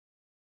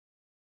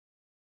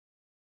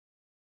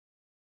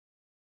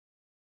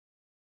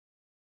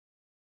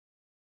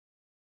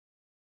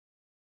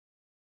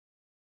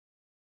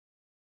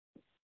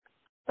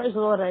Praise the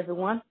Lord,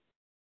 everyone.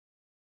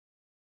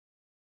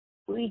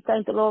 We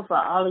thank the Lord for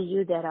all of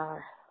you that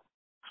are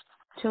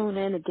tuned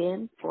in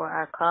again for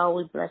our call.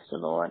 We bless the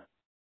Lord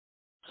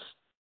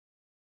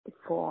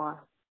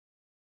for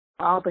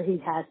all that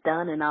He has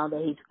done and all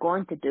that He's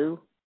going to do.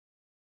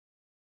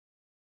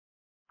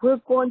 We're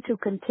going to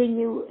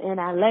continue in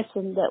our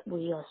lesson that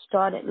we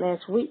started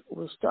last week.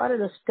 We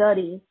started a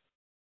study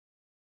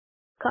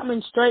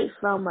coming straight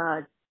from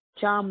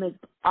John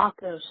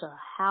MacArthur's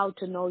How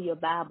to Know Your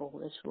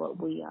Bible is what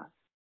we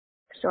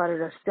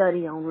started a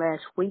study on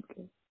last week.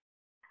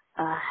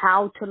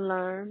 How to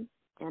learn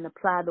and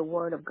apply the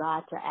Word of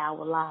God to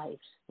our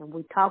lives. And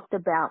we talked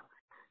about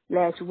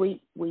last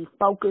week, we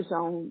focused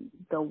on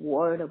the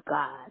Word of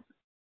God.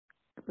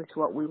 That's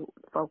what we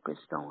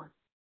focused on.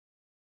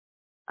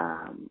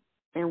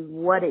 And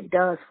what it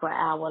does for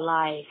our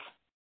life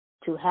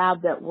to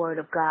have that Word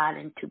of God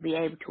and to be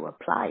able to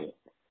apply it.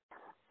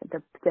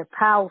 The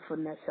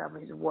powerfulness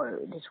of His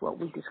Word is what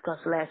we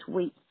discussed last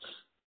week.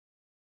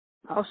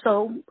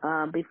 Also,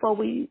 before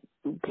we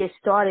get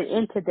started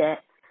into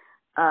that,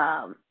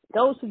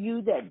 those of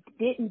you that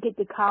didn't get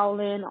to call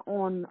in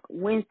on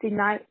Wednesday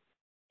night,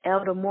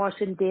 Elder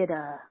Morrison did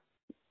a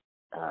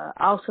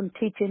awesome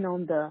teaching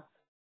on the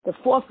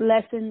fourth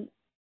lesson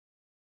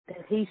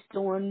that he's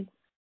doing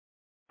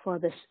for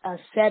the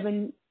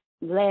 7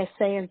 last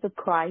sayings of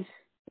Christ.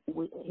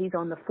 He's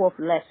on the fourth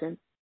lesson,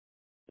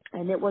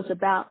 and it was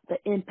about the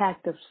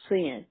impact of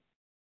sin.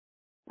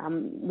 I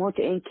want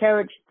to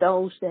encourage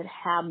those that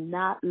have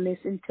not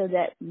listened to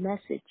that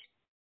message.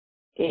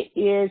 It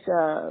is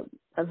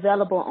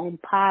available on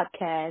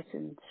podcasts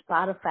and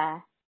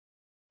Spotify,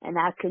 and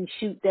I can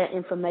shoot that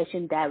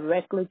information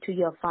directly to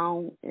your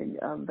phone in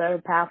a very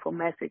powerful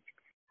message.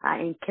 I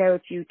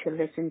encourage you to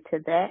listen to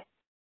that.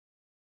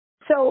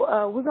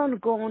 So we're going to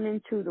go on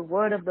into the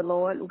Word of the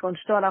Lord. We're going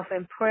to start off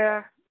in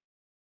prayer.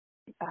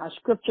 Our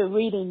scripture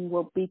reading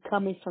will be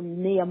coming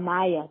from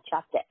Nehemiah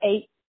chapter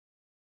 8.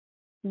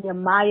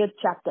 Nehemiah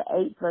chapter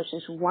 8,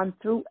 verses 1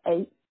 through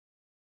 8.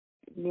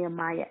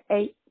 Nehemiah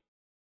 8,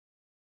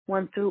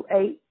 1 through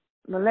 8.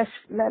 Now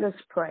let us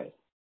pray.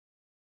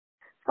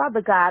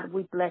 Father God,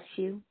 we bless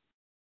you.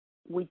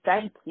 We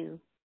thank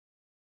you.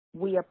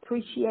 We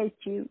appreciate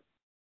you.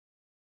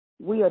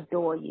 We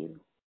adore you.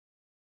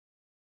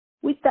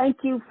 We thank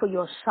you for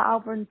your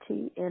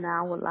sovereignty in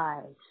our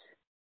lives.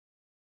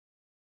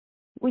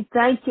 We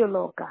thank you,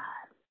 Lord God,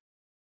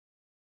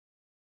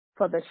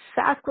 for the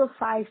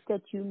sacrifice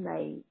that you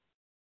made,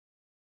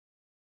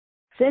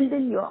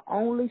 sending your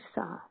only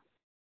Son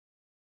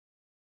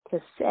to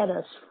set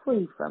us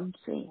free from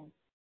sin.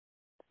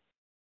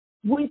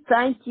 We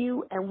thank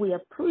you and we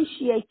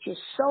appreciate you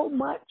so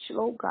much,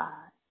 Lord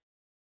God,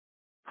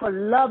 for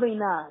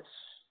loving us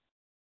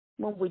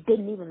when we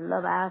didn't even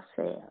love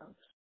ourselves.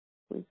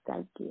 We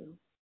thank you.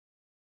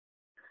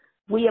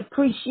 We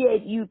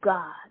appreciate you,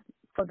 God,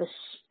 for the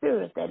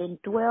Spirit that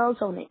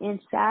indwells on the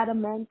inside of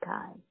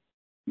mankind,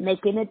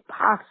 making it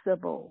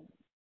possible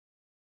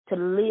to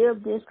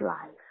live this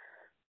life.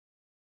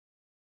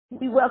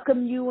 We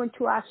welcome you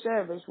into our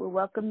service. We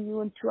welcome you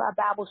into our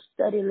Bible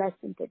study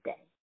lesson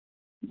today.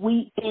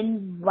 We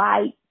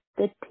invite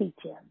the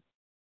teacher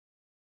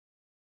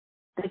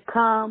to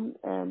come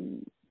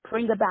and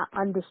bring about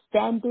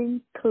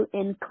understanding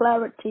and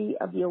clarity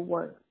of your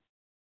word.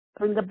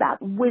 Bring about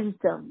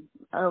wisdom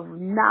of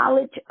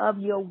knowledge of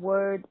your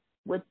word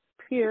with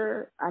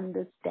pure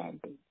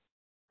understanding.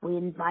 We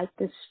invite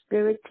the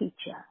Spirit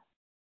teacher.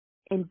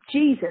 In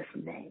Jesus'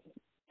 name,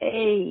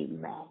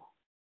 amen.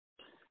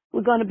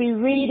 We're going to be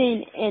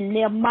reading in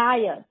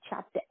Nehemiah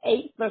chapter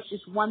 8,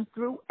 verses 1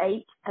 through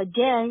 8.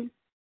 Again,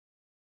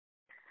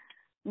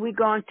 we're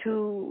going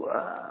to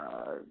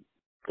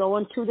go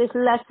into this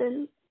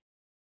lesson,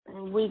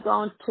 and we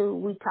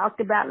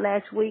talked about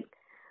last week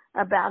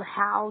about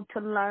how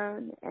to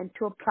learn and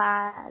to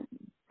apply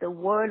the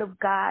Word of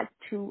God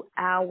to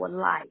our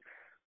life.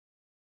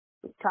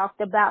 We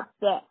talked about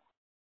that.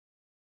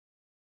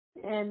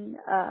 And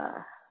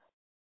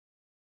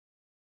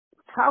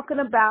talking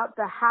about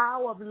the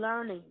how of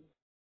learning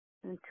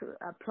and to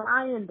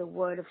applying the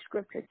Word of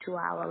Scripture to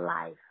our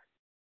life.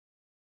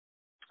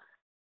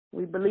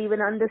 We believe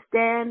and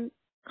understand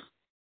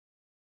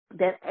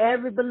that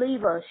every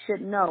believer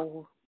should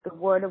know the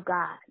Word of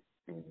God.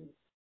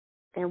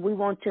 And we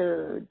want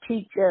to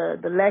teach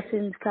the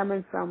lessons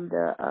coming from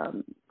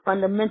the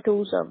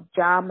fundamentals of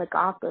John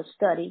MacArthur's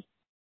study.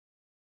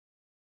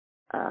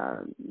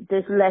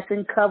 This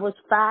lesson covers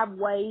 5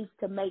 ways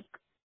to make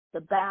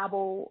the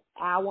Bible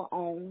our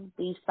own.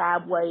 These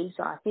 5 ways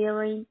are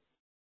hearing,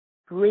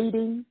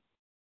 reading,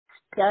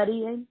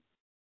 studying,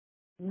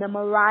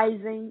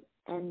 memorizing,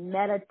 and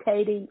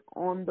meditating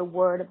on the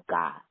Word of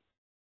God.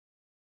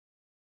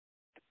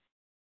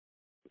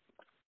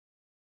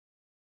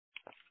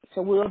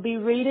 So we'll be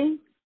reading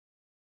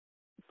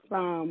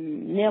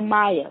from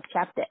Nehemiah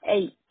chapter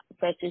 8,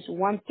 verses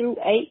 1 through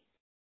 8.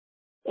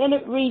 And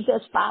it reads as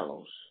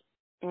follows.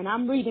 And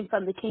I'm reading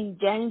from the King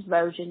James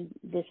Version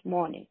this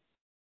morning.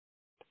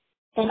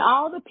 And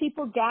all the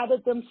people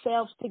gathered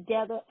themselves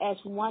together as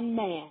one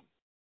man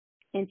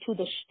into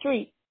the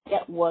street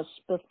that was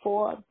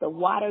before the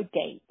water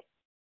gate.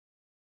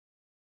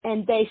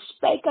 And they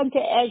spake unto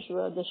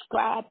Ezra the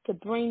scribe to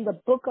bring the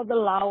book of the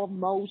law of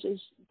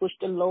Moses, which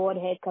the Lord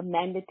had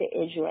commanded to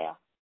Israel.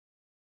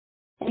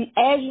 And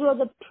Ezra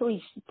the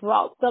priest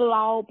brought the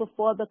law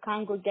before the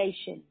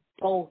congregation,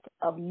 both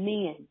of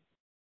men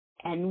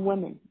and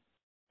women,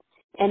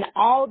 and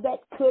all that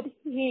could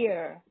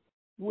hear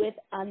with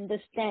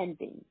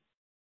understanding.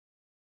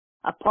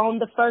 Upon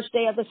the first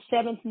day of the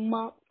 7th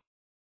month,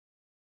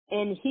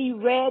 and he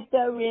read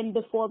therein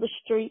before the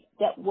street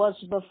that was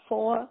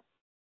before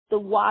the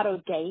water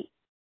gate,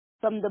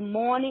 from the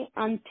morning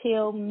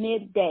until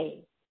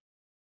midday,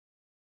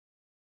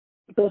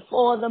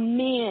 before the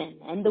men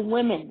and the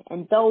women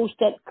and those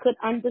that could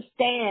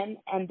understand,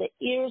 and the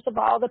ears of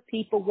all the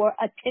people were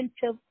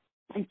attentive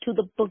unto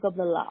the book of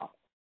the law.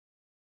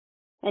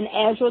 And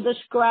Ezra the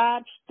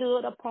scribe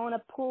stood upon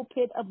a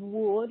pulpit of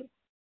wood,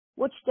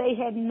 which they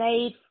had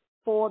made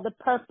for the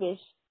purpose,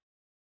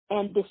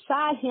 and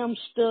beside him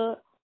stood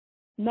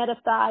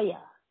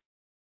Mattithiah,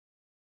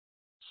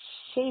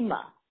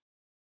 Shema,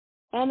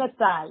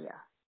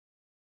 Anathiah,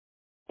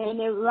 and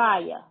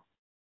Uriah,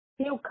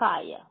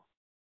 Hilkiah,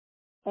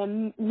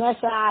 and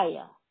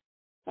Messiah,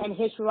 and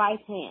his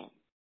right hand.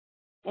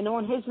 And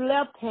on his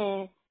left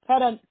hand,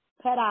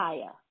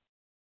 Pedaiah,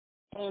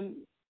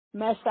 and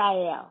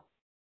Messiah,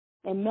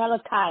 and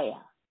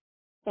Malachiah,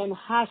 and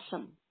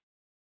Hashem,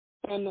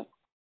 and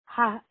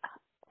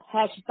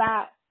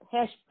Hashbadiah,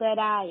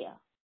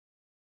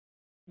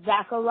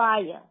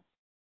 Zechariah,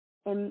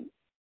 and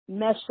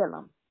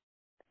Meshullam.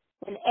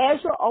 And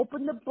Ezra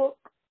opened the book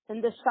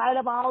in the sight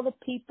of all the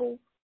people,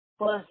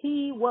 for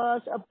he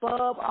was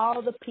above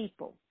all the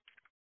people.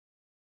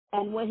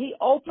 And when he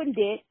opened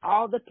it,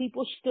 all the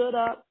people stood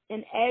up,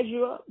 and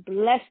Ezra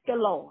blessed the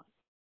Lord,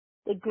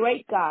 the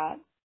great God.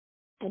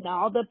 And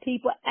all the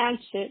people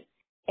answered,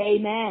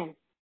 Amen,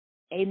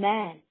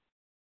 Amen.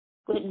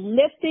 With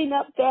lifting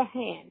up their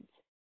hands,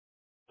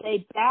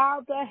 they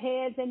bowed their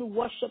heads and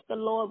worshiped the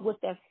Lord with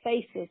their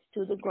faces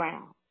to the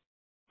ground.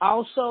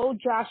 Also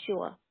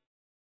Joshua,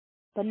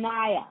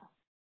 Benaiah,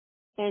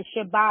 and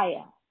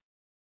Shebiah,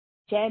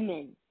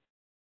 Jamin,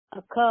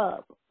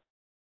 Akub,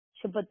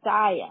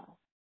 Shabbathiah,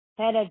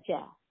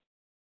 Hedajah,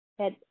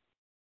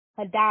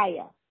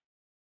 Hadiah,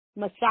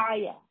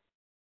 Messiah,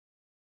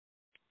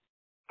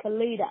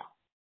 Kalida,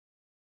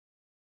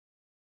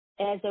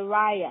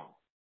 Azariah,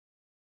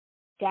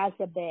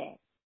 Gazabed,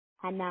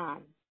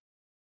 Hanan,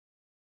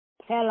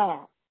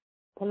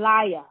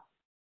 Peliah,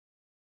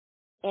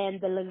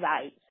 and the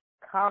Levites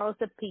caused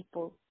the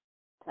people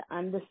to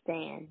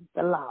understand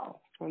the law,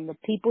 and the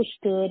people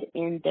stood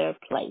in their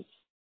place.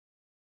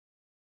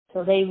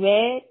 So they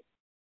read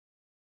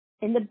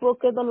in the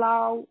book of the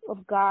law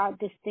of God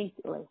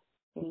distinctly,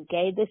 and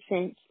gave the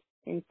sense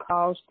and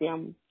caused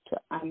them to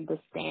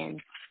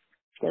understand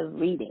the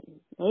reading.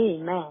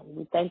 Amen.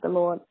 We thank the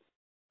Lord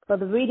for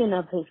the reading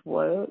of his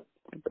word.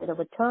 A bit of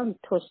a tongue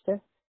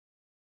twister,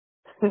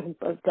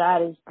 but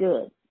God is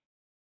good.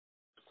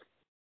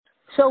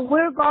 So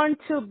we're going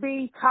to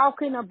be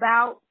talking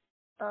about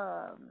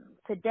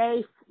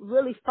today,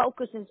 really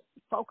focusing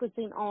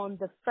on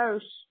the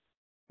first,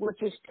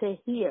 which is to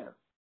hear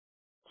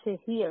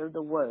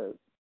the word.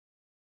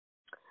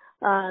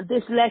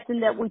 This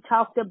lesson that we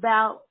talked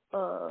about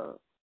we're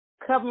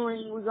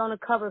going to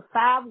cover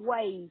 5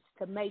 ways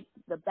to make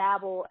the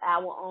Bible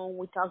our own.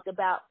 We talked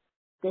about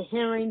the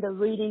hearing, the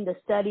reading, the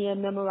studying,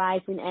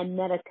 memorizing, and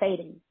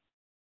meditating.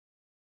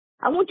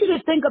 I want you to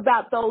think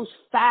about those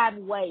 5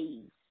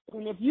 ways.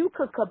 And if you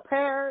could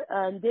compare,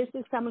 this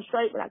is coming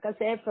straight, like I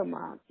said, from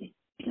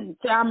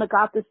John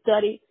MacArthur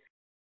study,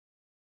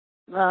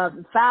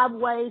 5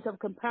 ways of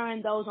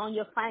comparing those on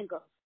your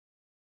finger.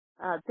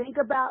 Think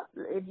about,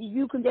 if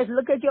you can just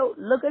look at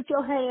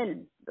your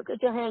hand,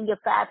 your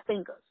 5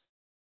 fingers,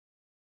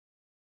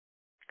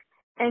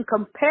 and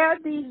compare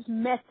these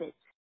methods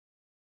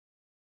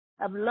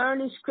of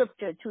learning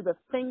scripture to the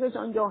fingers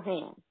on your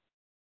hand.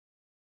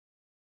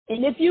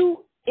 And if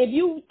you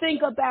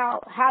think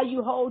about how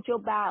you hold your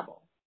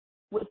Bible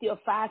with your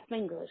 5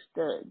 fingers,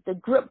 the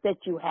grip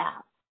that you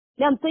have,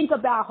 then think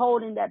about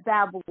holding that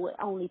Bible with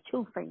only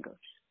 2 fingers.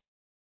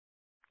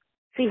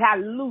 See how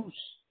loose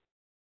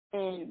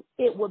and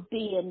it would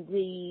be, in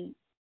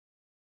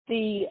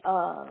the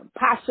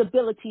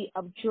possibility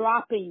of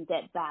dropping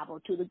that Bible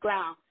to the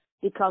ground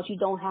because you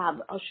don't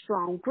have a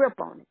strong grip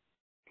on it.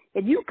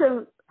 If you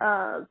can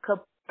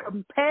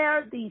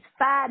compare these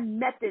 5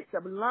 methods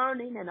of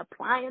learning and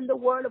applying the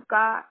Word of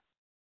God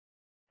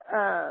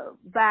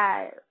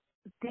by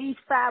these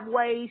 5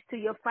 ways to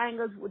your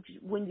fingers, which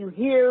when you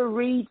hear,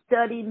 read,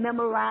 study,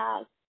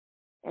 memorize,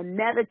 and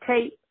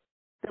meditate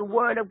the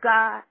Word of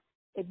God,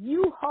 if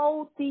you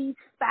hold these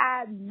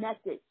 5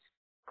 methods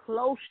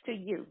close to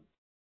you,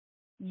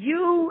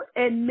 you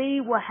and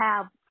me will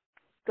have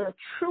the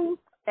truth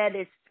at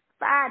its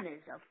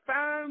finest, a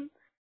firm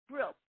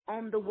grip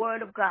on the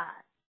Word of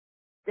God.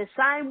 The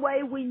same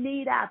way we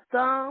need our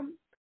thumb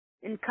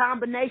in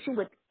combination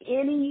with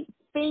any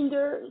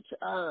fingers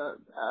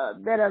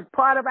that are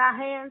part of our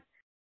hands.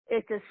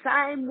 It's the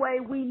same way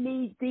we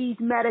need these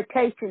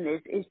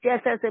meditations. It's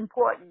just as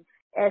important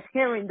as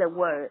hearing the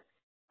word.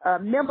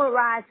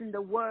 Memorizing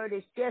the word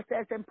is just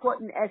as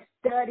important as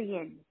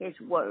studying his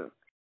word.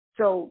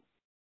 So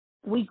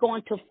we're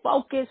going to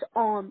focus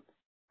on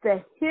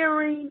the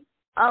hearing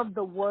of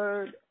the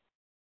word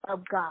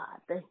of God,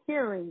 the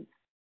hearing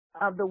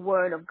of the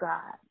word of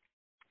God.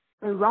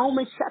 In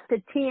Romans chapter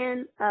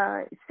 10,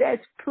 it says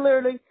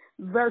clearly,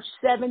 verse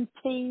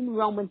 17,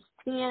 Romans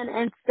 10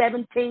 and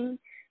 17,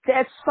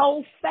 says,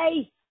 so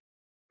faith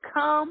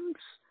comes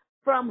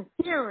from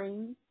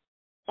hearing,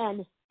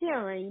 and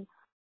hearing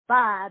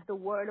by the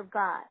word of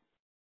God.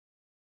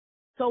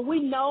 So we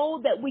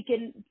know that we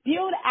can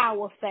build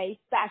our faith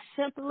by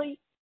simply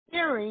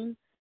hearing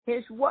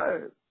his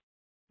word.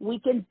 We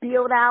can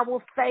build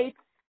our faith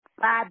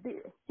by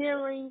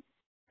hearing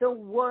the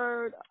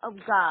word of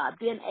God,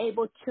 being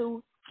able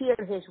to hear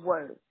his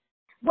word.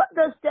 What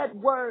does that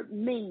word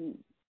mean,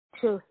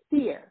 to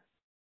hear?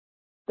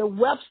 The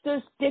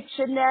Webster's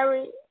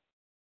Dictionary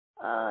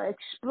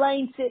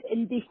explains it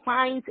and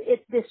defines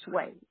it this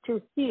way.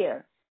 To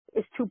hear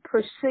is to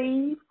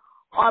perceive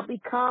or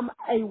become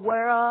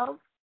aware of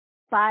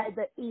by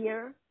the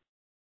ear,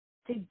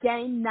 to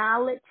gain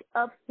knowledge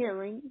of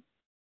hearing,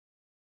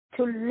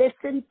 to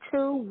listen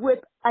to with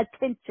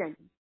attention,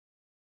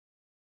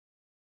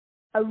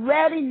 a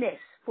readiness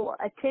for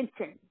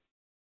attention,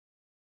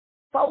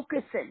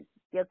 focusing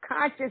your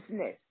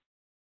consciousness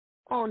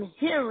on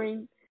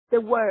hearing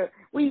the word.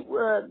 We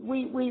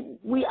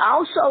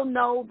also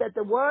know that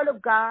the word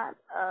of God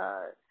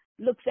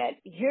looks at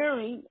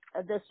hearing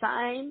the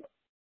same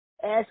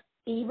as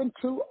even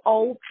to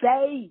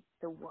obey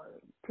the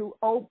word, to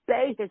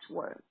obey his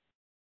word.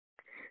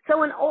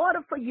 So in order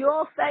for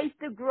your faith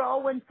to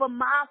grow and for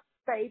my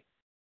faith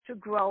to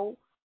grow,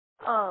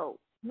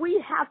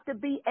 we have to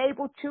be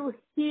able to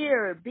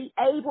hear, be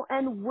able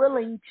and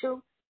willing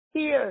to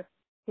hear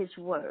his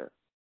word,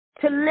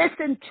 to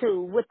listen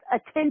to with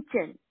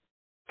attention,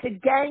 to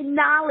gain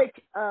knowledge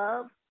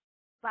of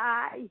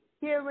by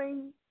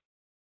hearing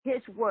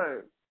his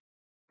word.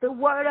 The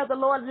word of the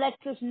Lord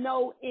lets us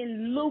know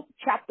in Luke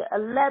chapter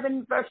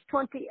 11, verse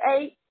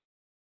 28,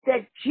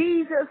 that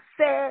Jesus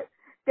said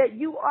that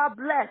you are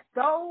blessed.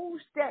 Those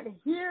that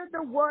hear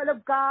the word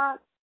of God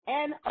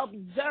and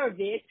observe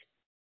it,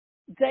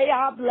 they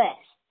are blessed.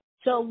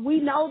 So we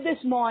know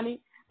this morning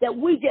that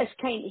we just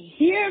can't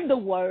hear the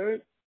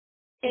word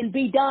and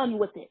be done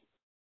with it.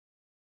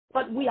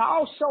 But we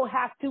also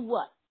have to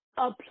what?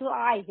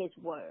 Apply his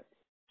word.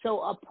 So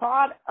a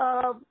part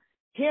of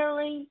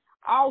hearing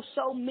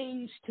also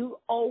means to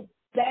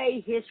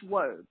obey his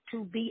word,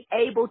 to be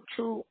able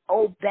to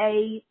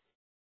obey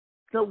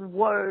the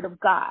word of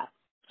God.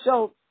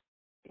 So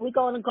we're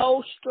going to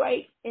go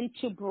straight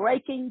into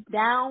breaking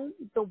down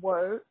the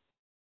word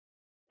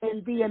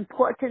and the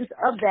importance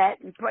of that,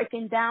 and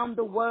breaking down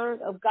the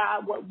word of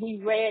God, what we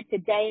read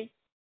today.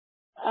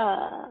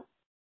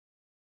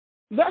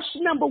 Verse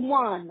number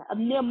 1 of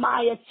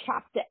Nehemiah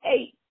chapter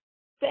 8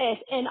 says,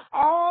 and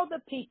all the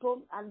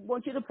people, I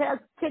want you to pay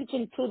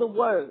attention to the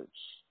words,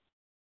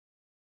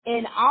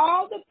 and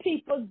all the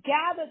people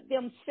gathered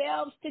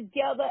themselves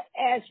together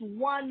as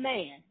one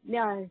man.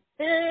 Now,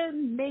 hear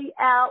me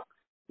out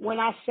when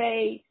I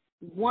say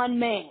one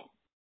man.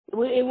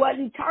 It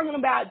wasn't talking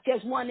about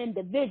just one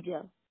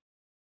individual.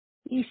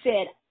 He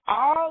said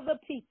all the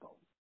people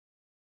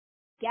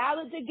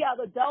gathered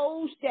together,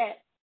 those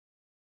that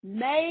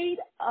made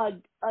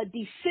a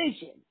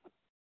decision.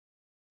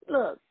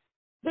 Look,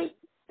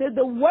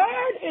 the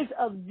word is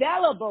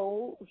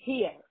available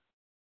here.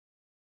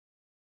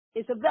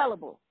 It's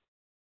available.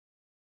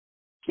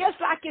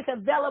 Just like it's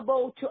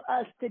available to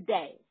us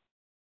today.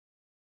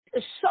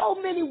 There's so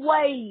many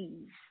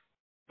ways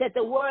that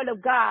the word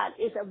of God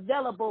is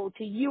available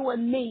to you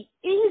and me.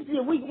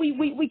 Easily,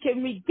 we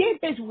can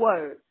get this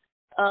word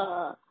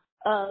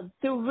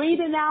through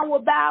reading our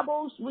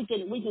Bibles. We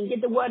can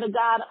get the word of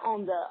God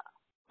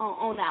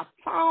on our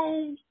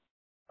phones.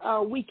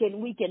 We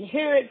can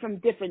hear it from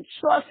different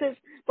sources,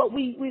 but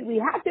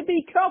we have to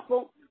be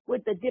careful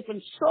with the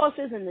different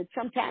sources and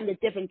sometimes the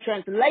different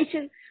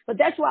translations. But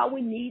that's why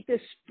we need the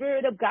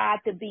Spirit of God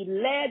to be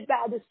led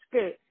by the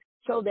Spirit,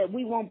 so that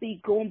we won't be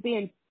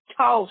being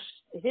tossed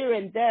here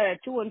and there,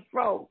 to and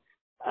fro.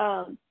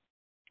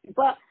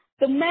 But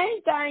the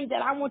main thing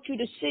that I want you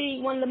to see,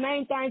 one of the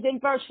main things in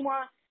verse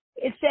 1,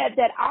 it said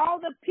that all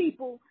the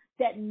people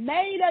that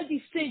made a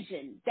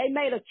decision, they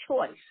made a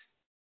choice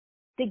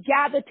to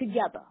gather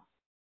together.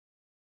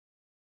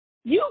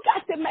 You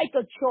got to make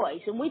a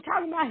choice. And we're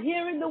talking about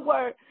hearing the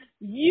word.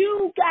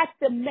 You got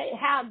to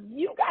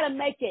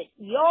make it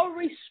your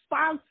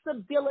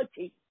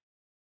responsibility.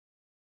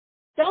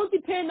 Don't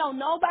depend on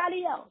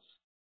nobody else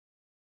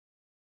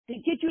to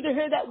get you to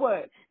hear that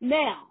word.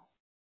 Now,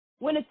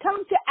 when it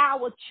comes to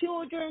our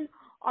children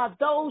or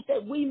those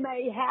that we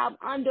may have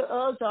under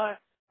us or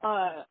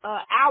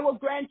our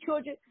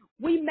grandchildren,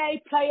 we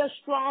may play a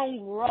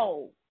strong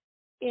role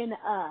in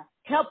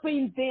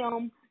helping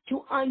them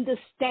to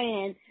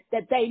understand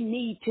that they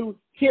need to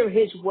hear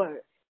his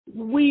word.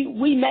 We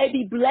may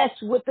be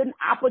blessed with an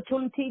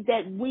opportunity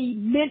that we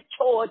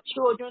mentor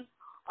children,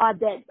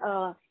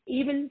 that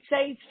even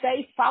say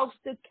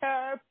foster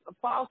care,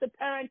 foster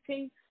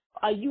parenting.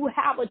 You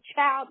have a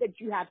child that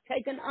you have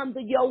taken under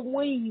your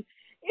wing.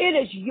 It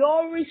is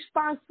your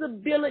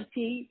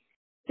responsibility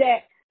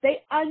that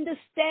they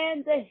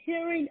understand the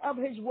hearing of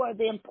his word,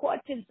 the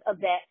importance of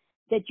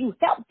that you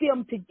help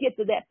them to get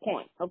to that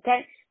point,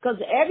 okay?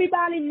 Because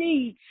everybody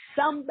needs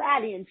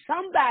somebody, and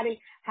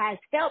somebody has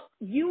helped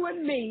you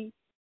and me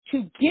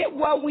to get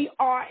where we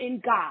are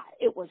in God.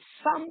 It was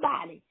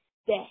somebody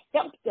that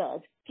helped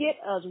us get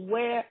us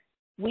where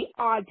we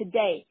are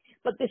today.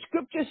 But the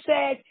scripture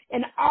says,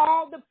 and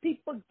all the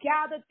people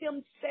gathered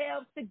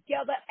themselves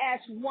together as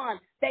one.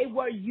 They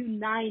were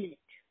united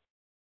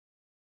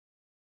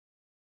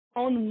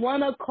on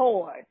one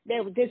accord. They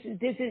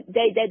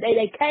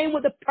came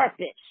with a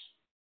purpose.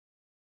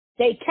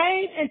 They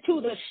came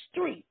into the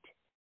street.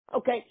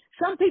 Okay,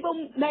 some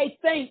people may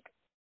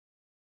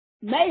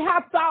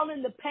have thought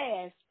in the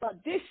past,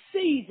 but this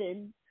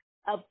season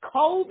of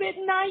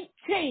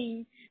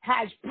COVID-19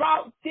 has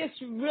brought this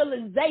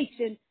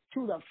realization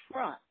to the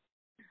front.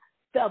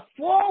 The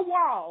four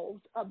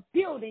walls of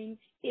building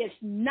is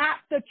not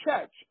the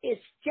church.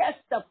 It's just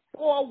the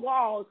four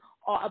walls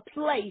or a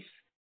place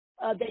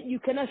that you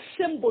can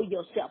assemble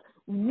yourself.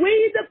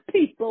 We, the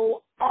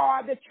people,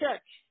 are the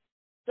church.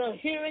 So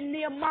here in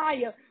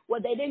Nehemiah, where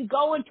they didn't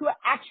go into an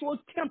actual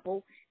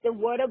temple, the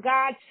word of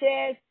God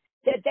says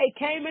that they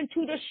came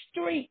into the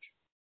street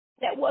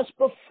that was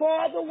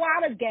before the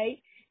water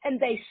gate, and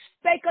they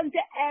spake unto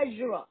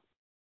Ezra,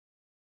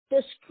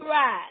 the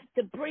scribe,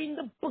 to bring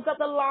the book of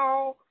the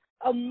law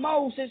of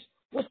Moses,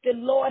 which the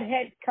Lord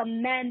had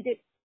commanded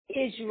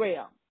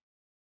Israel.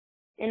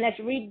 And let's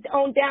read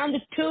on down to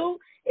 2.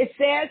 It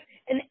says,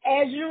 and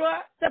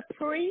Ezra the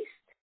priest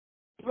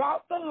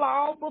brought the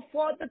law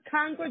before the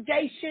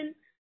congregation.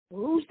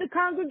 Who's the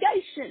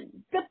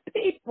congregation? The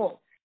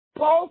people,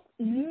 both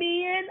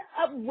men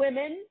of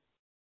women,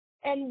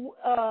 and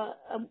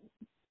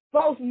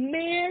both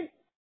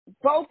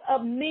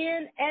of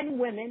men and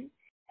women,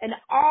 and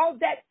all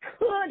that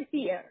could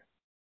hear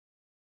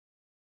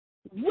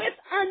with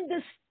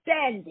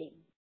understanding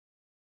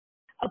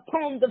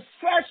upon the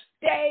first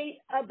day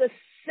of the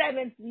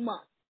 7th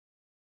month.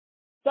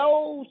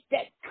 Those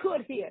that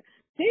could hear.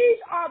 These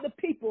are the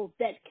people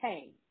that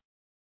came.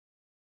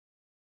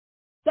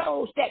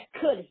 Those that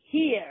could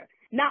hear.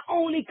 Not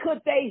only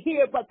could they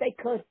hear, but they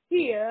could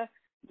hear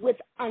with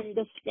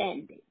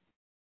understanding.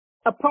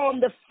 Upon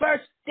the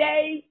first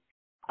day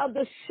of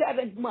the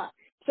 7th month.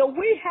 So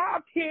we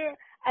have here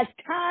a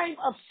time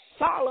of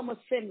solemn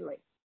assembly.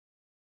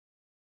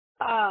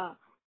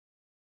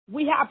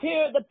 We have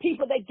here the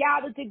people that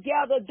gathered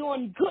together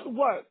doing good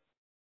work.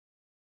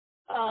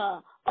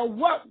 A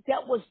work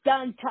that was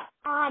done to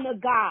honor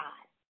God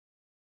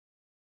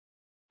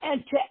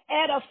and to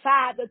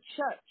edify the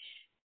church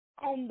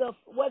on the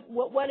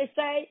what it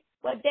say?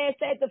 What they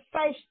say, the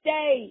first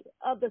day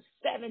of the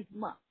 7th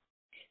month.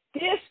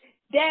 This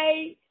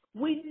day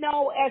we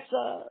know as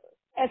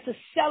a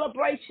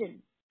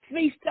celebration,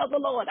 feast of the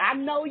Lord. I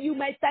know you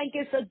may think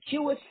it's a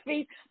Jewish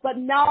feast, but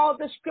no,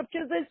 the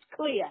scriptures is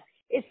clear.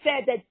 It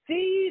said that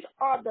these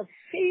are the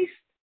feasts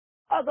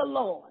of the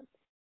Lord,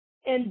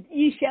 and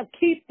ye shall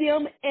keep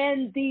them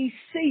in these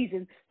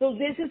seasons. So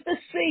this is the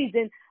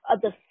season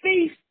of the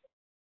feast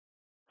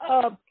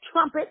of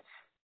trumpets,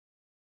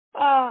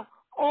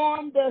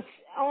 on the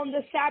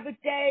Sabbath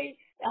day,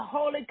 a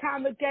holy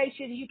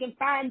congregation. You can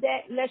find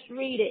that. Let's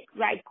read it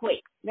right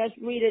quick.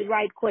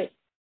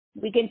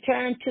 We can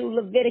turn to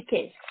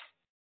Leviticus.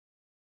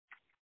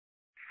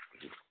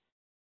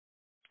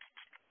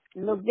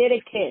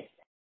 Leviticus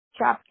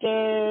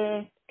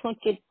chapter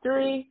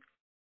 23.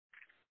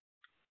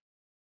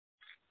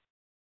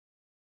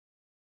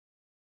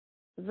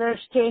 Verse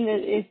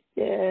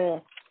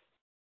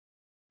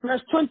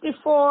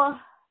 24,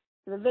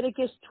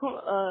 Leviticus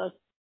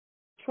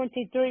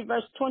 23,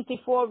 verse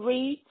 24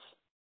 reads,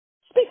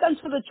 Speak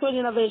unto the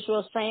children of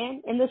Israel,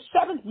 saying, In the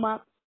 7th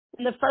month,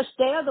 in the first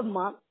day of the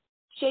month,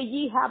 shall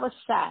ye have a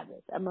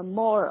Sabbath, a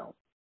memorial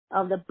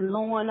of the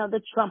blowing of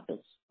the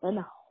trumpets, and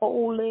a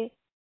holy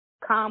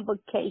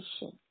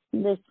convocation.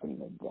 Listen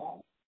to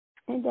that.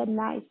 Isn't that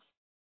nice?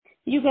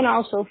 You can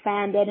also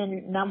find that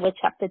in Numbers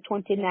chapter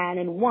 29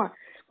 and 1.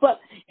 But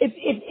if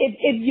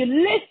you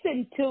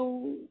listen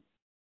to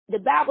the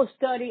Bible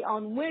study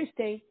on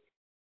Wednesday,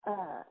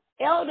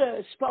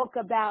 elders spoke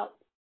about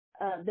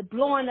the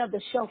blowing of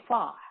the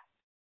shofar.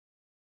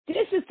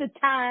 This is the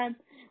time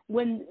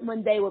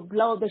when they would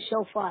blow the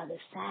shofar, the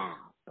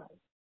sound. But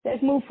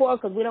let's move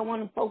forward because we don't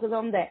want to focus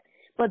on that.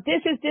 But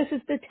this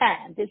is the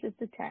time. This is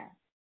the time.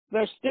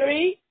 Verse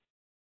 3,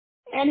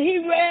 and he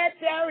read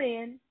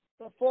therein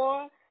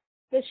before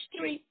the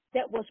street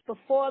that was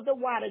before the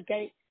water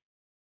gate.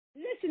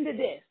 Listen to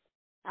this.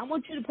 I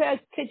want you to pay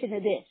attention to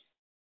this.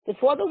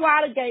 Before the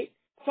water gate,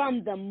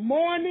 from the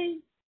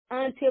morning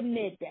until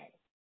midday.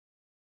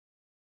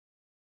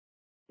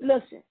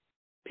 Listen,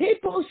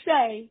 people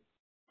say,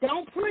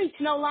 don't preach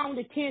no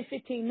longer than 10,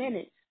 15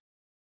 minutes.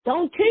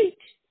 Don't teach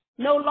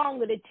no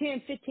longer than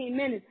 10, 15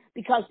 minutes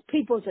because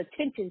people's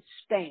attention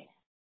span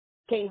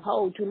can't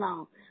hold too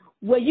long.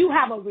 Well, you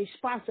have a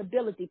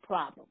responsibility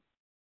problem.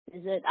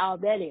 Is that all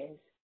that is?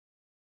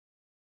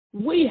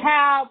 We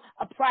have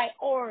a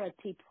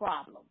priority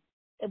problem.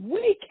 If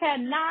we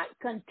cannot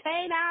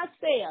contain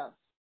ourselves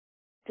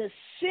to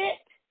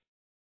sit,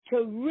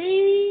 to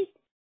read,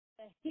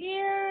 to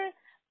hear,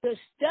 to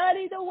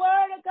study the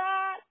Word of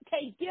God,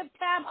 can't give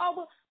time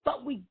over,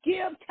 but we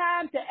give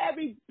time to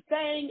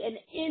everything and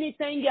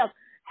anything else.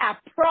 Our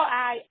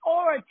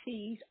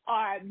priorities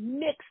are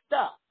mixed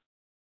up.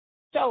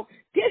 So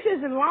this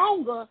is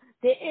longer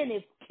than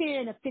any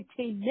 10 or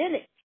 15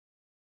 minutes.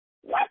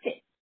 Watch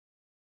it.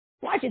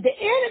 Watch it. The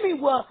enemy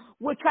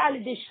will try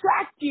to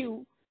distract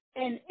you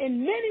in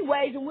many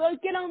ways, and we'll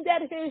get on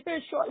that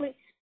here shortly.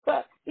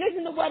 But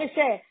listen to what it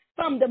says.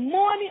 From the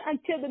morning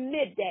until the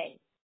midday,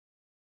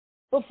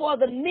 before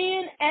the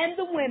men and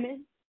the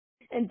women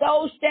and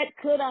those that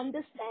could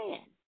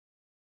understand.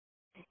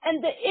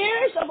 And the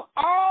ears of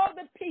all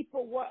the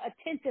people were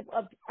attentive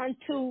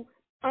unto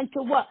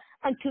what?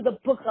 Unto the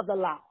book of the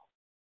law.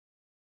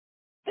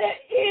 Their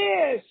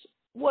ears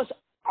was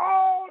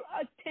all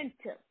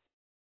attentive.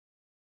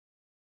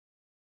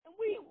 And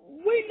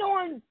we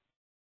know in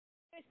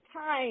this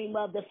time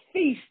of the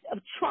Feast of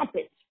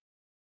Trumpets,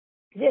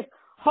 this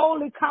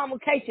holy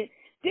convocation,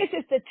 this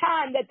is the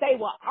time that they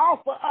will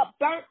offer up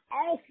burnt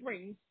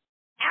offerings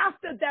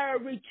after their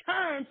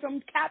return from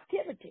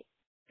captivity.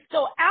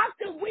 So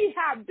after we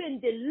have been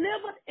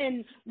delivered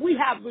and we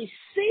have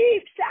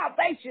received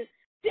salvation,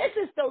 this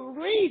is the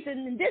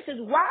reason, and this is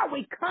why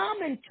we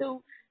come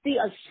into the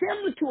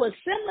assembly, to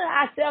assemble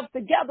ourselves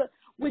together.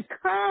 We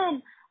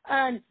come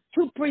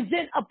to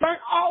present a burnt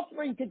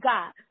offering to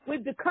God.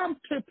 We've come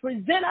to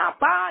present our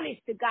bodies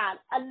to God,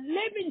 a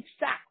living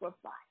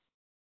sacrifice,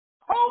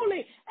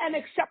 holy and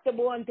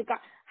acceptable unto God.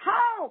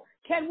 How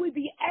can we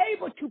be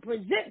able to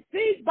present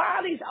these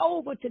bodies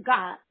over to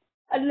God,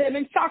 a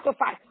living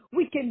sacrifice?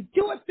 We can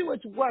do it through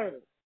His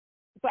Word.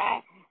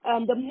 But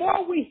the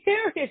more we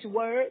hear His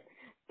Word,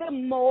 the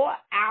more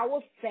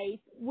our faith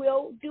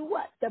will do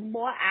what? The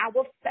more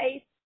our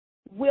faith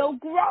will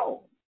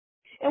grow.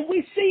 And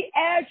we see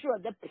Ezra,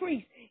 the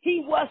priest,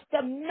 he was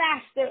the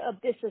master of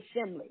this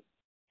assembly.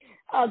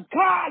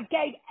 God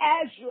gave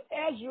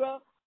Ezra,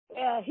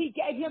 he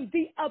gave him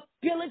the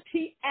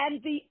ability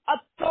and the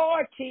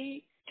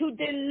authority to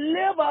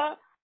deliver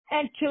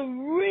and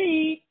to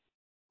read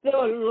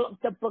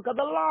the book of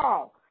the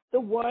law,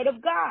 the Word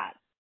of God.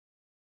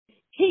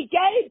 He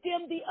gave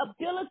them the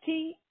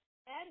ability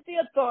and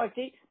the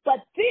authority, but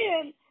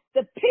then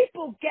the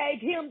people gave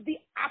him the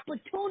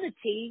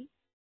opportunity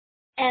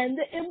and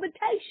the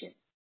invitation.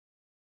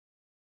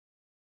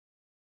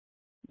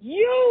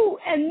 You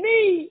and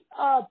me,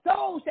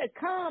 those that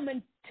come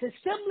and to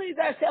assemble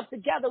themselves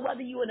together,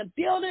 whether you're in a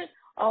building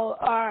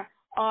or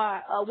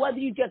whether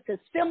you just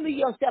assemble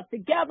yourself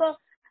together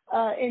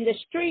in the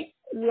street,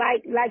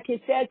 like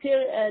it says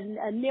here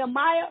in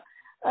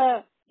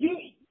Nehemiah,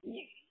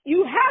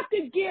 you have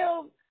to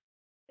give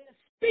the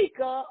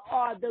speaker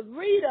or the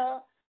reader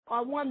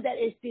or one that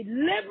is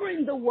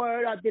delivering the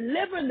word or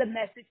delivering the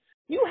message,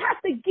 you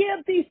have to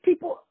give these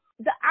people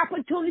the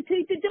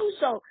opportunity to do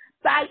so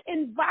by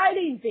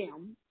inviting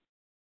them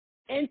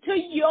into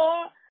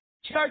your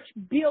church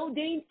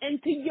building,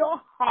 into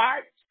your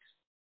heart.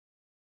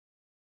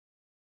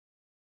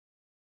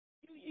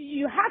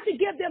 You have to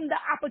give them the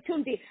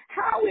opportunity.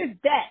 How is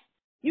that?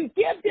 You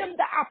give them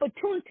the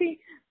opportunity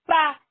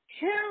by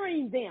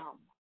hearing them,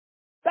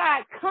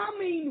 by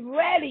coming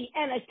ready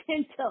and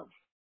attentive.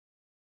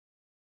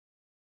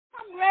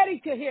 I'm ready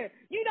to hear.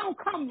 You don't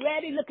come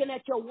ready looking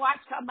at your watch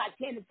talking about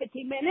 10 to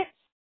 15 minutes.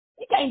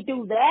 You can't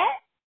do that.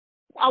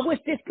 I wish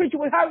this preacher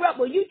would hurry up.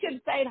 Well, you should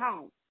have stayed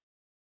home.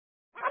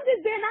 I'm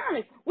just being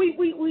honest.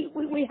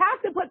 We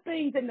have to put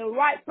things in the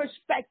right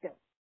perspective.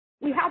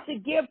 We have to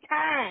give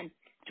time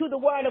to the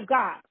Word of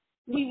God.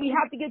 We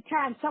have to give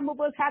time. Some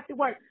of us have to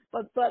work,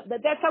 but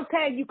that's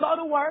okay. You go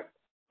to work,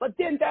 but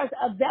then there's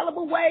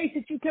available ways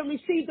that you can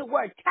receive the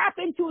Word. Tap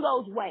into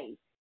those ways.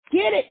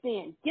 Get it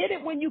then. Get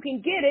it when you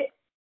can get it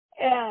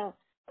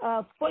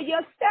for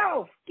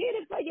yourself. Get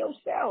it for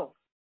yourself.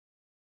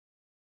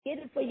 Get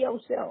it for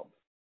yourself.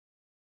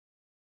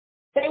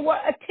 They were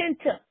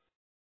attentive.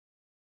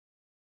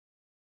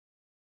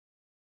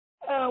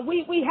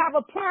 We have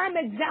a prime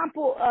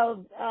example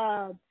of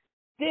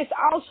this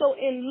also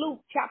in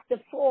Luke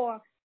chapter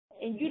 4,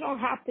 and you don't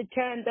have to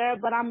turn there,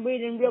 but I'm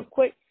reading real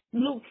quick.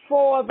 Luke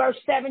 4 verse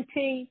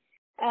 17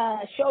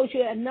 shows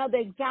you another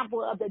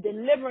example of the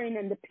delivering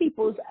and the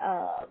people's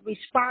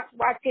response.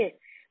 Watch it.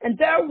 And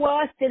there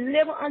was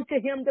delivered unto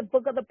him the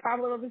book of the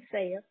prophet of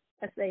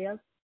Isaiah.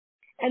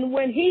 And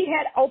when he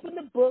had opened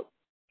the book,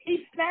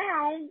 he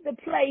found the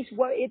place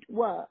where it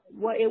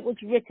was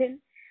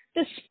written,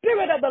 "The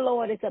Spirit of the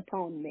Lord is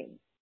upon me,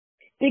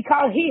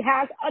 because he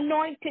has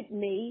anointed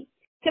me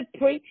to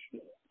preach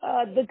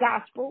the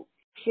gospel,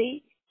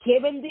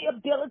 given the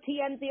ability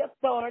and the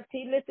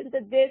authority, listen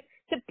to this,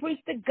 to preach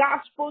the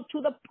gospel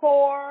to the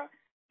poor.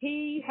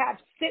 He hath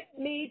sent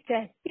me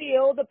to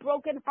heal the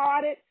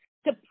brokenhearted,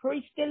 to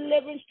preach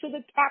deliverance to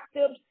the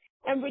captives,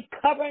 and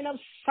recovering of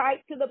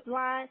sight to the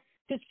blind,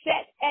 to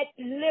set at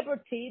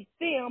liberty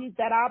them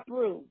that are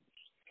bruised,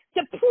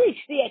 to preach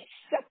the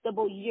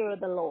acceptable year of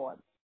the Lord.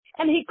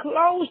 And he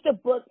closed the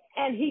book,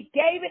 and he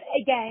gave it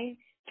again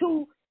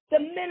to the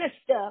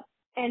minister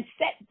and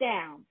sat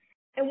down.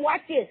 And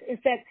watch this. It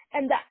says,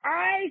 and the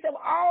eyes of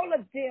all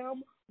of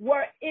them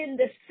were in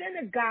the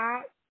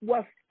synagogue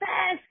were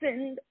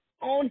fastened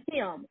on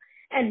him.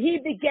 And he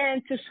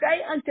began to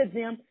say unto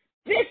them,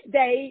 this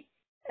day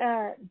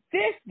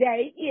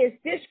is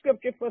this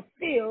scripture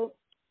fulfilled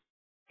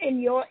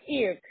in your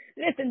ears.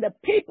 Listen, the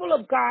people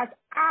of God's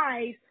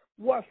eyes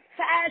were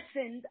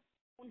fastened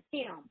on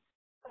him.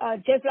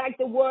 Just like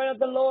the word of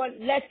the Lord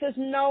lets us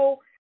know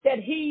that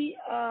he,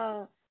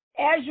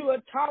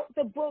 Ezra taught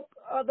the book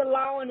of the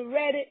law and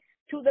read it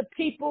to the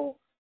people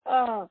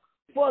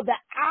for the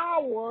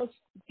hours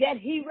that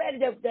he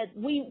read it, that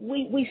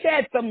we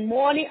said from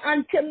morning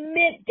until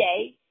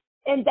midday,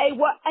 and they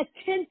were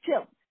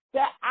attentive.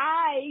 Their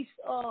eyes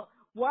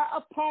were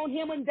upon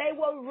him, and they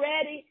were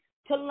ready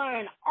to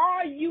learn.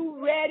 Are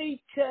you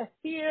ready to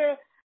hear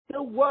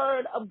the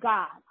word of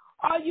God?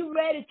 Are you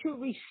ready to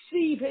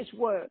receive his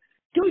word?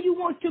 Do you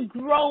want to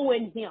grow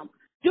in him?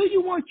 Do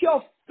you want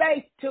your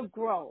faith to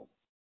grow?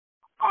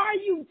 Are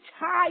you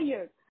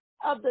tired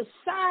of the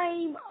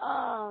same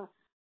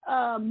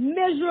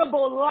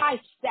miserable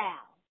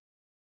lifestyle?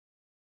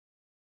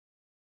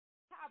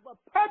 Have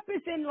a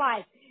purpose in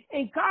life,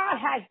 and God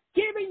has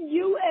given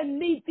you and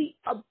me the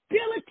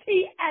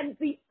ability and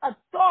the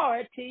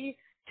authority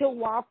to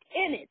walk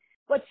in it.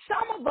 But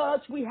some of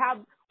us, we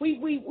have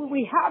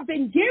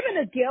been given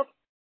a gift,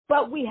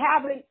 but we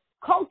haven't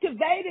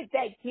cultivated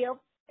that gift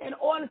in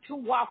order to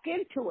walk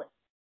into it,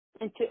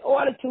 and in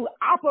order to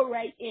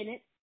operate in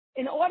it.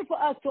 In order for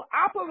us to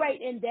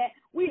operate in that,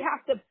 we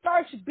have to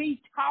first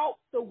be taught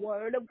the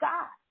word of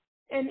God.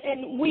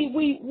 And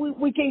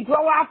we can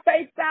grow our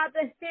faith by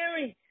the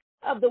hearing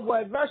of the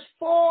word. Verse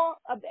 4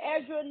 of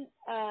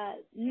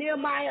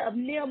Nehemiah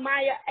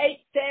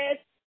 8 says,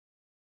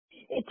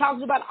 it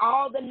talks about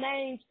all the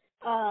names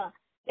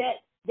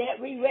that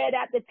we read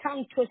out the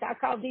tongue twist. I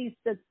call these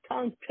the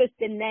tongue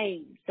twisting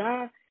names.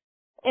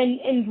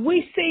 And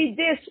we see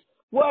this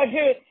word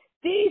here.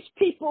 These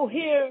people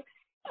here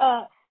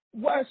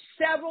were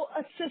several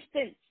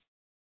assistants.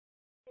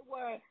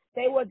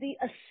 They were the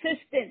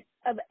assistants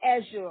of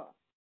Ezra,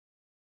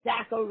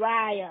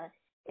 Zechariah,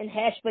 and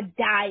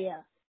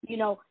Hashbadiah. You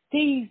know,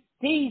 these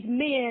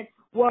men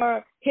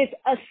were his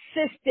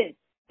assistants.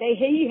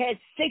 He had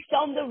 6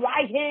 on the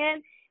right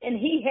hand, and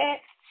he had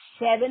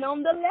 7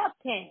 on the left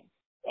hand,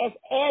 as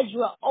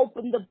Ezra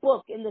opened the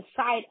book in the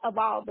sight of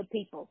all the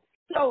people.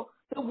 So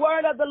the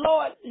word of the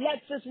Lord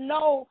lets us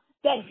know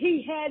that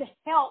he had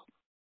help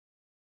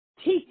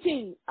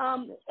teaching.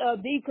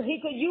 He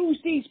could use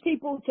these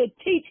people to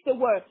teach the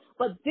word.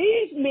 But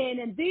these men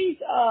and these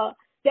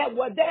that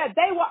were there,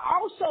 they were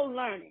also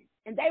learning,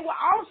 and they were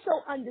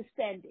also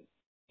understanding.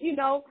 You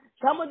know,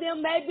 some of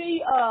them may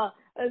be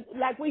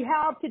like we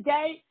have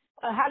today,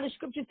 how the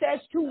scripture says,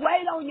 to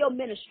wait on your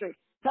ministry.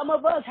 Some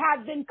of us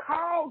have been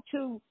called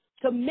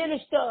to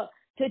minister,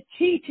 to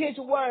teach his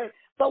word,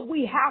 but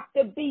we have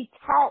to be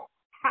taught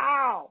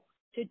how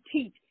to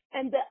teach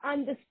and the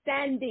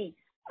understanding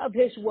of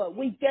his word.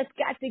 We just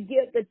got to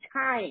give the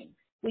time.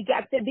 We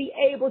got to be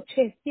able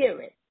to hear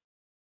it.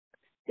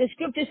 The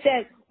scripture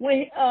says,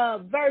 when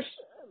verse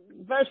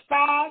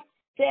 5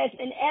 says,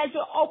 and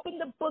Ezra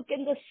opened the book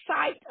in the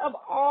sight of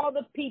all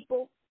the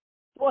people,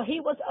 for he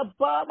was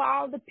above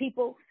all the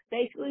people.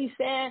 Basically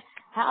saying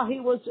how he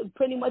was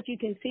pretty much, you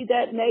can see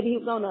that maybe he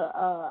was on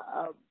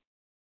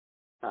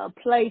a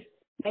place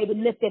maybe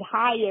lifted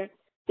higher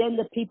than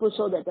the people,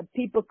 so that the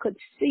people could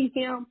see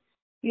him,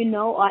 you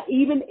know, or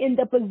even in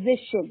the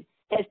position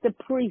as the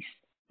priest.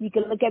 You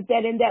can look at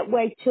that in that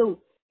way too.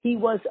 He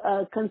was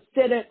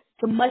considered,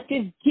 to much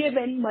is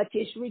given, much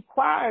is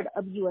required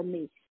of you and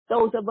me.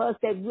 Those of us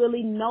that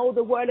really know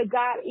the word of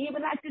God,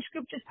 even like the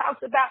scripture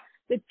talks about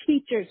the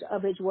teachers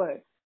of his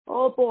word.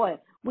 Oh boy,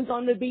 we're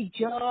going to be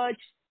judged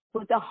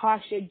with a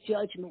harsher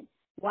judgment.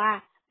 Why?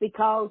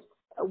 Because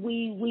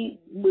we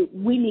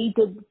need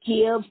to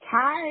give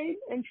time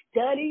and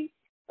study.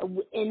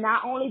 And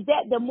not only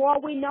that, the more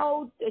we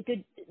know to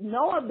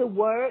know of the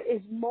word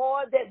is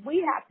more that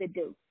we have to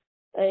do.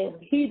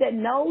 He that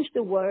knows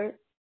the word,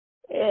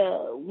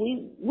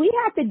 we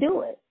have to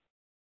do it.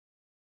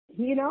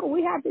 You know,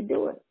 we have to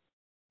do it.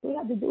 We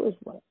have to do his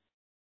work.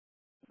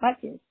 Watch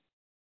this.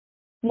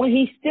 When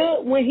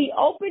he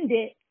opened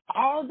it,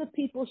 all the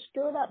people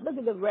stood up. Look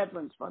at the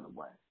reverence for the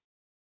word.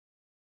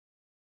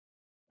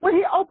 When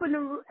he opened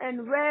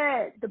and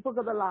read the book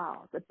of the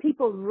law, the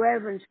people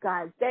reverenced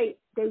God. They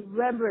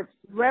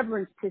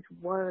reverenced his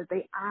word.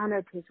 They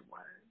honored his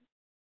word.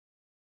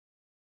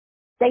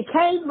 They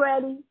came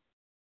ready.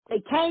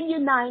 They came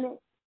united.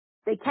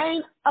 They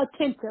came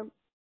attentive.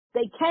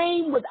 They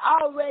came with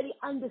already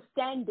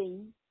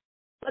understanding,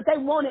 but they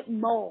wanted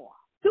more.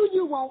 Do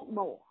you want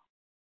more?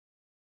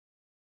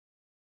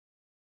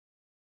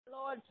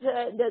 Lord,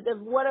 the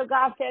word of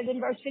God says in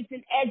verse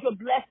 16, Ezra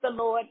blessed the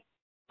Lord,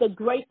 the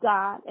great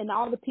God, and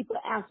all the people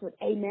answered,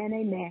 amen,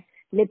 amen,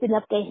 lifting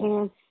up their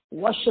hands,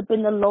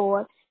 worshiping the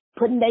Lord,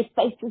 putting their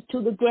faces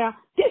to the ground.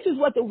 This is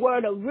what the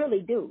word will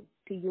really do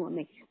to you and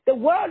me. The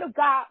word of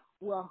God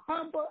will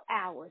humble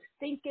our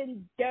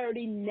stinking,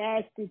 dirty,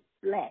 nasty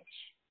flesh.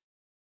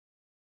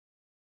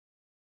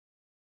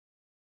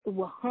 It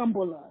will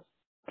humble us.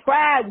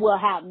 Pride will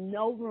have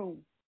no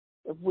room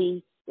if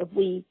we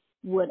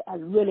would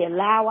really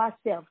allow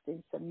ourselves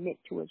to submit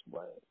to his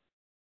word.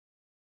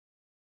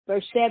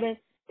 Verse 7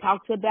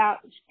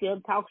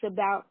 still talks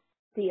about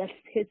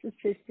his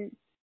assistance,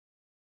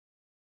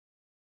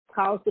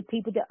 caused the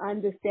people to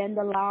understand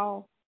the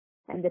law,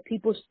 and the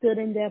people stood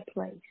in their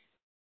place.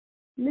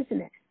 Listen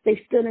to that. They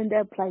stood in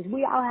their place.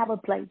 We all have a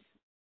place.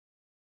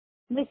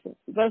 Listen,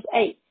 verse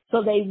 8.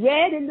 So they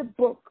read in the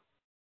book,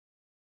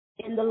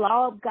 in the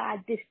law of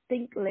God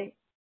distinctly,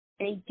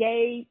 and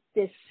gave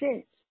the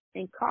sense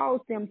and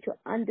caused them to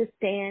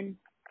understand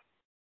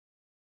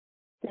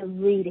the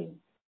reading.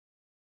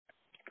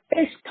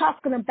 It's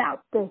talking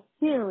about the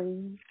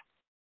hearing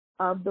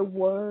of the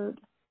word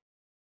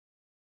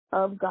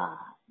of God.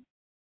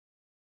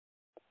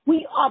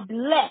 We are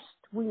blessed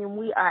when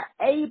we are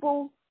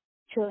able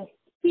to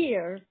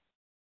hear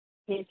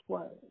his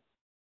word.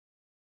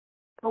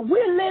 But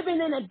we're living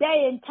in a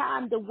day and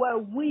time to where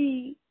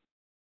we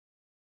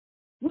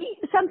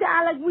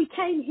sometimes we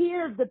can't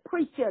hear the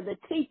preacher, the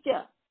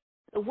teacher,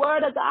 the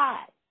word of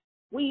God.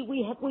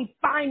 We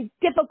find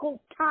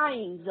difficult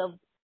times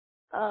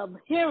of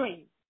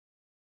hearing.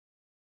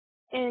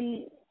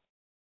 And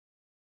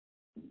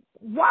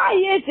why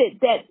is it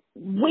that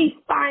we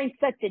find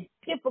such a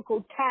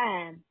difficult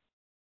time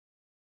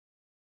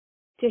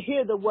to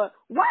hear the word?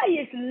 Why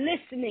is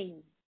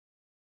listening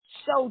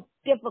so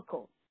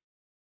difficult?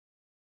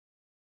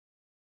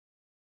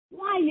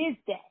 Why is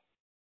that?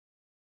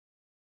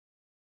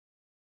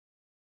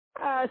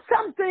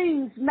 Some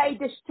things may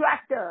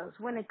distract us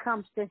when it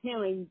comes to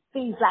hearing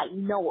things like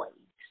noise.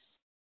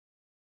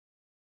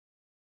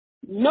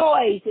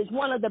 Noise is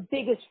one of the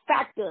biggest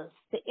factors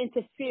to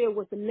interfere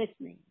with the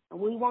listening. And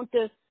we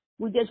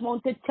just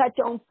want to touch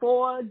on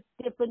 4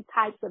 different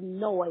types of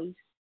noise.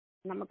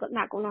 And I'm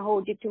not going to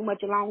hold you too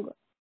much longer.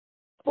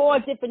 4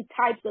 different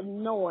types of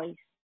noise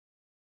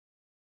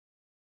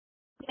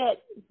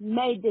that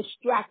may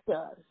distract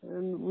us.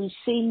 And we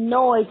see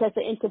noise as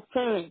an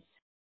interference.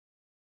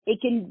 It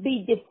can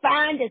be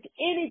defined as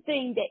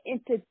anything that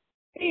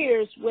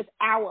interferes with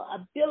our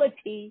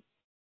ability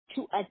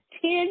to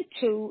attend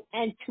to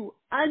and to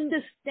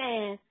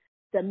understand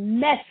the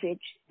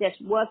message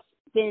that's what's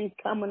been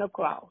coming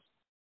across.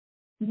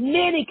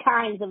 Many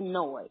kinds of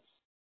noise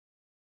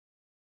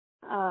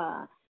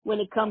when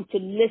it comes to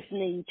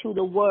listening to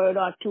the word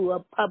or to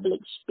a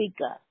public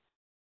speaker.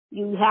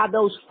 You have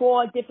those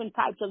 4 different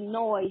types of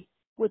noise,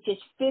 which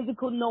is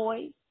physical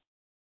noise,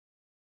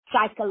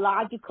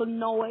 psychological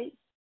noise,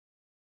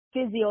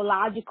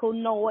 physiological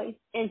noise,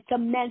 and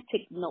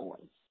semantic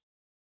noise.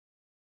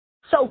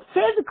 So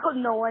physical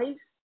noise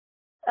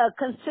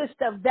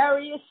consists of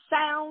various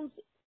sounds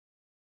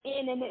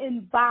in an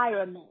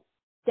environment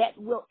that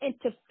will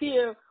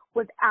interfere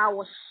with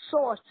our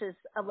sources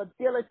of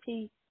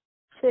ability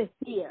to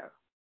hear.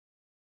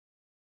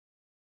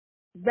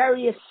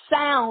 Various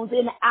sounds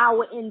in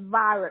our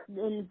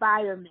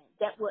environment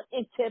that will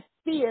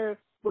interfere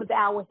with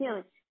our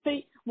hearing.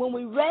 See, when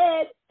we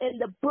read in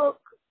the book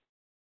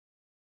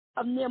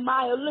of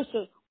Nehemiah,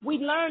 listen, we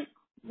learned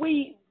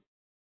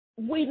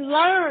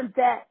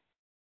that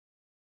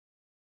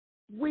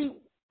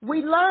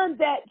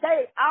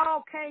they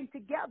all came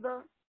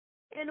together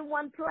in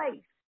one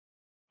place.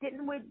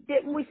 Didn't we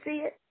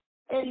see it?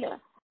 And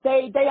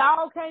they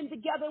all came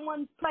together in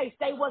one place.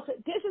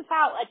 This is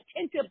how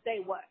attentive they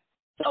were.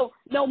 So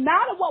no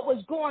matter what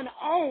was going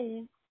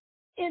on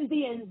in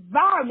the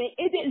environment,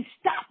 it didn't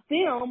stop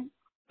them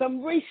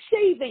from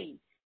receiving.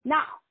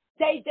 Now,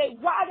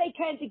 why they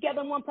came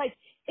together in one place?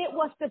 It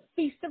was the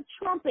Feast of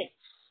Trumpets.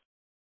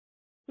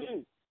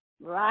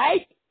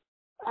 Right?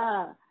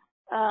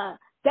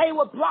 They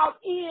were brought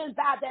in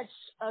by that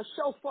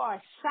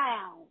shofar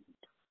sound.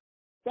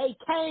 They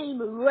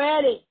came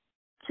ready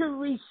to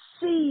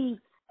receive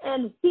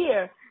and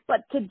hear.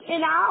 But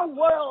in our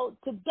world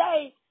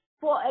today,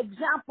 for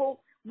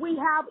example, we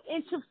have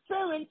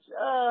interference,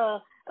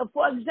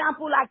 for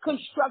example, like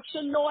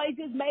construction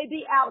noises,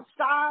 maybe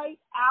outside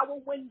our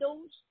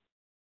windows.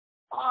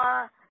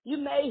 Or you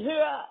may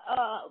hear,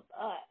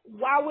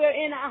 while we're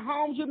in our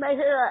homes, you may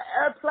hear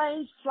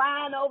airplanes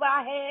flying over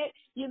our head.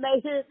 You may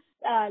hear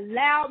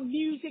loud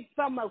music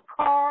from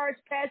cars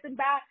passing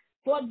by.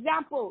 For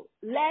example,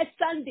 last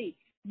Sunday,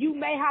 you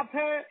may have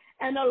heard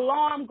an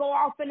alarm go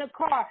off in a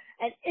car.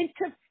 An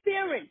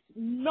interference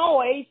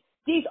noise,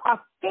 these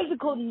are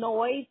physical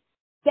noise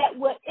that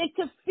will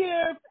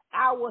interfere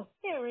our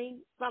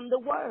hearing from the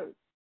word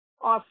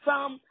or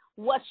from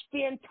what's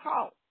being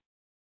taught.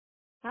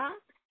 Huh?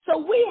 So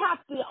we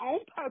have to, on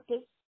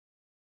purpose,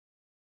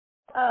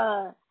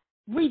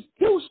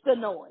 reduce the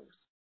noise.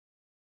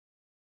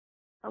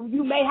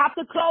 You may have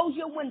to close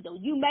your window.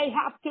 You may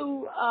have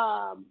to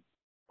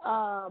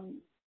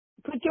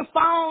put your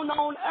phone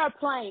on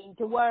airplane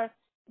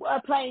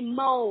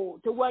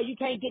mode, to where you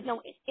can't get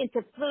no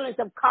interference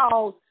of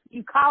calls.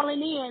 You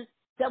calling in.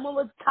 Someone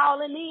was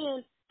calling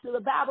in to the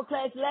Bible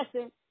class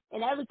lesson,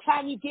 and every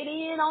time you get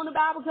in on the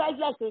Bible class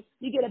lesson,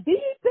 you get a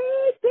beep,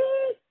 beep,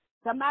 beep.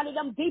 Somebody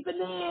them beeping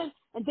in,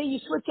 and then you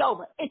switch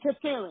over.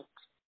 Interference.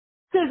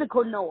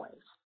 Physical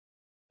noise.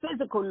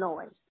 Physical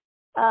noise.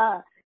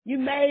 You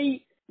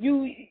may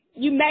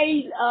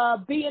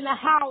be in a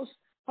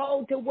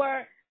household to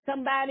where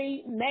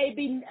somebody may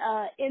be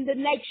in the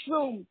next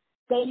room.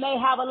 They may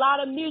have a lot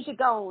of music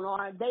on,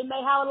 or they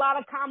may have a lot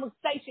of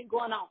conversation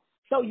going on.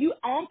 So you,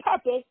 on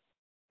purpose,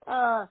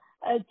 to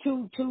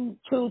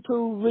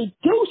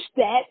reduce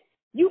that,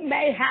 you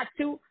may have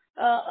to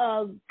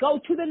go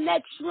to the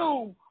next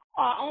room,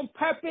 or on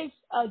purpose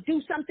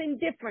do something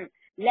different.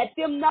 Let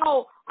them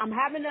know I'm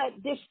having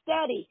this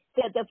study,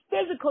 that the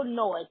physical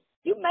noise.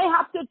 You may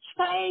have to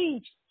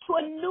change to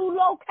a new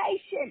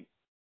location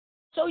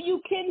so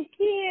you can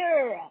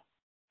hear.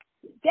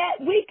 That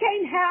we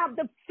can't have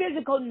the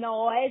physical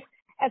noise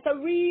as a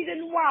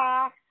reason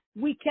why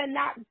we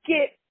cannot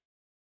get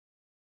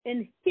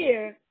and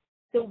hear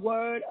the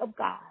word of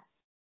God.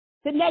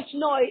 The next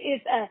noise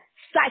is a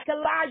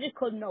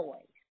psychological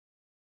noise.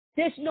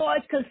 This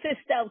noise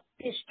consists of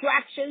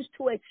distractions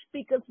to a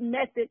speaker's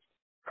message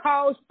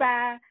caused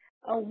by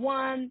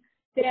one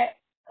that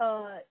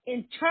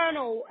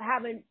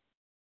having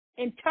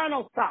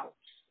internal thoughts.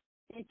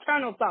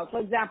 Internal thoughts. For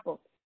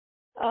example,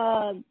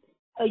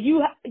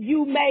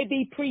 you may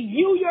be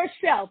you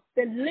yourself,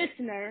 the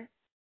listener,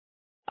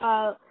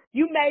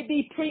 you may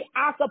be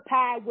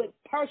preoccupied with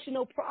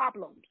personal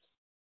problems.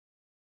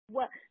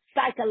 What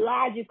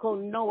psychological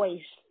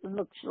noise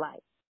looks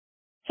like.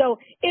 So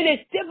it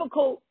is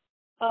difficult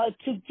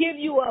to give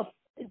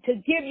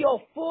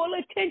your full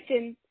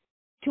attention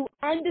to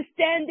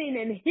understanding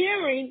and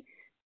hearing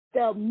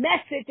the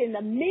message and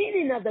the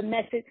meaning of the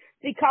message,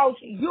 because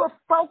you are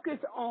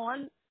focused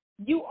on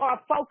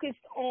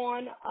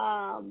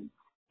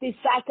the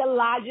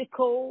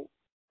psychological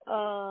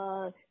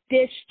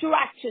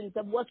distractions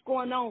of what's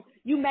going on.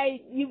 You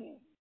may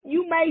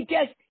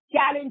just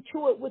get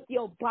into it with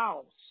your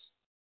boss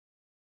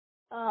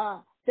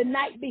the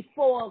night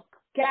before,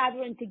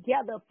 gathering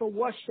together for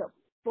worship,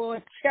 for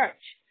a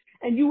church,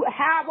 and you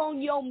have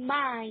on your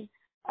mind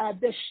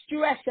the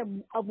stress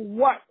of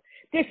work.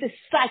 This is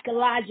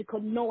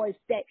psychological noise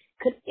that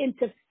could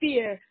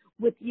interfere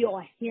with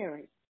your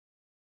hearing.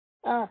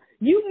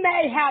 You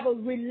may have a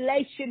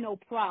relational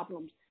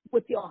problems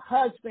with your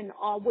husband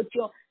or with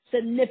your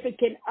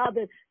significant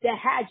other that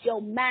has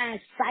your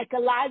mind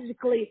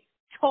psychologically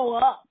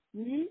tore up,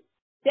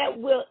 that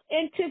will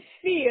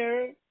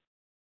interfere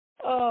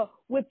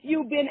with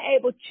you being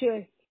able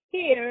to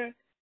hear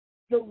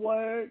the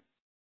word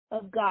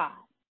of God.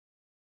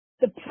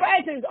 The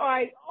presence,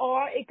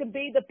 or it could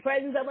be the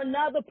presence of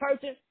another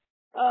person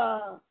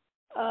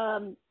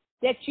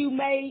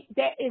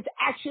that is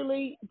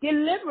actually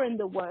delivering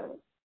the word.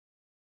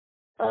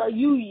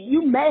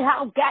 You may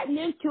have gotten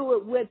into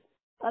it with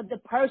the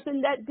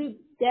person that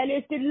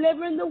is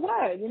delivering the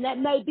word, and that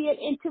may be an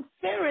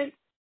interference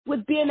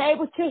with being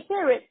able to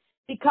hear it,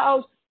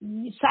 because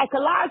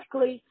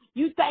psychologically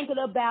you thinking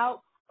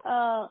about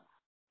the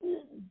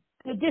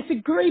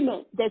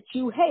disagreement that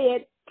you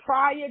had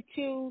prior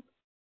to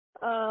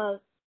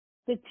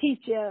the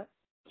teacher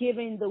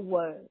giving the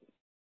word.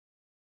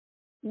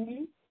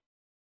 Mm-hmm.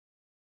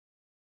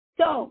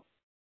 So,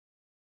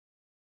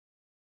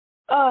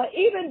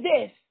 even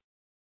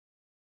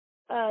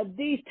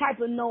these type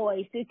of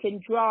noise, it can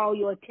draw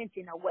your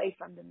attention away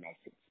from the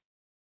message.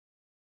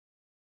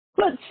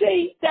 But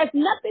see, there's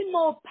nothing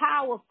more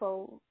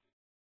powerful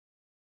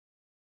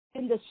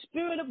than the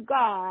Spirit of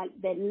God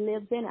that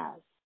lives in us.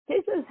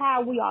 This is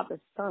how we are the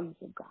sons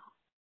of God.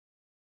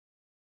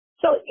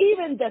 So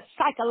even the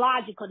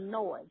psychological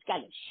noise got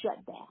to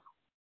shut down.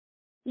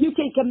 You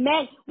can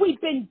command. We've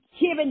been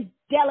given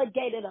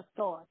delegated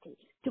authority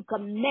to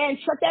command,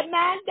 shut that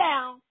mind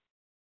down.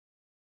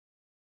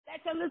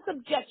 That's under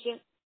subjection.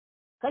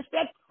 Because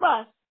that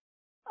fuss,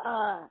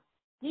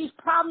 these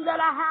problems that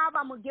I have,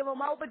 I'm going to give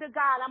them over to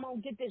God. I'm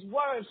going to get this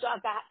word so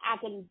I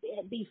can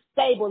be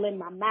stable in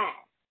my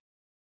mind.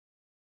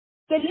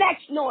 The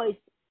next noise,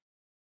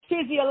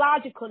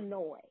 physiological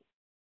noise.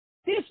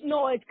 This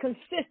noise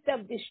consists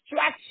of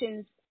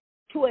distractions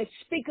to a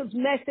speaker's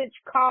message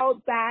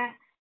caused by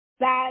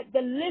the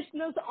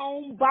listener's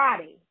own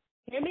body.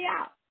 Hear me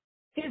out.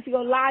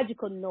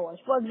 Physiological noise.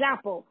 For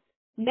example,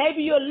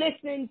 maybe you're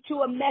listening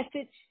to a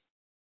message,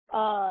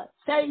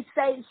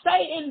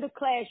 say in the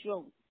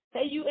classroom.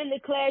 Say you in the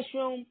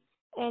classroom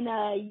and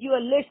you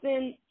are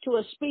listening to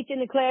a speech in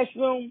the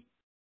classroom,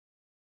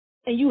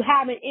 and you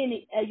haven't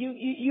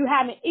you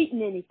haven't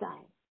eaten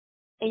anything,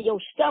 and your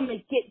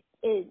stomach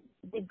is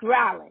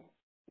growling.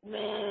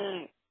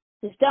 Man,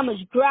 the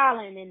stomach's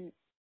growling,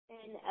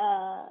 And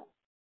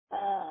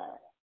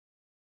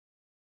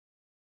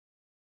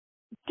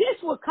this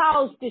will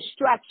cause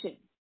distraction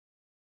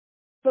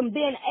from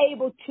being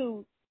able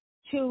to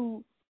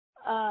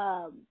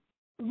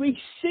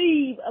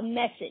receive a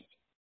message.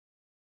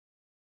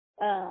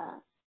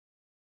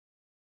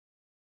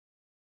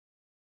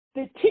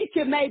 The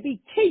teacher may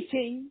be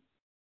teaching,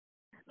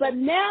 but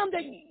now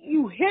that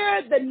you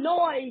hear the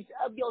noise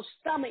of your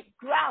stomach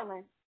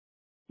growling,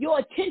 your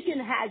attention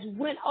has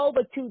went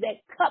over to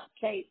that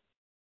cupcake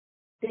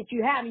that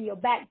you have in your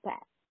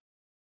backpack,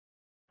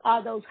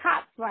 or those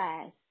hot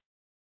fries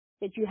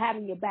that you have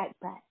in your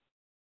backpack.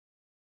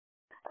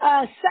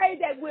 Say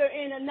that we're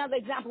in another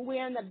example,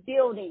 we're in a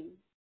building,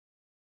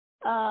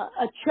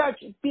 a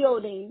church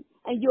building,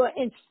 and you're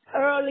in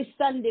early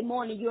Sunday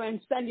morning, you're in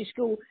Sunday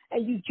school,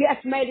 and you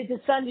just made it to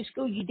Sunday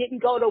school, you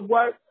didn't go to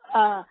work,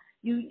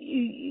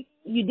 you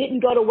didn't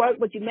go to work,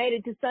 but you made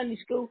it to Sunday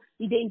school,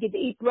 you didn't get to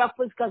eat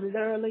breakfast because it's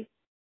early,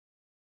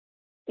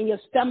 and your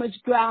stomach's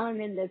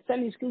growling, and the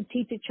Sunday school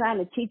teacher trying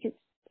to teach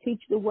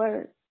the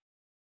word.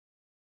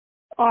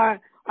 Or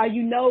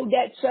you know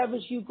that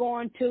service you're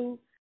going to,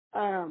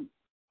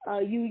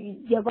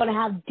 you're going to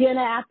have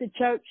dinner after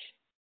church,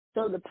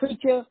 so the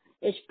preacher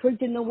is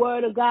preaching the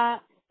word of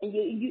God, and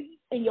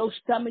and your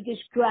stomach is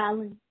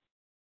growling.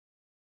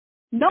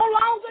 No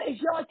longer is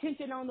your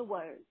attention on the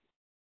word,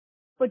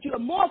 but you're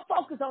more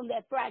focused on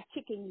that fried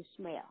chicken you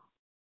smell.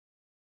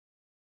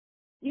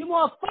 You're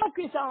more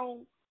focused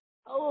on,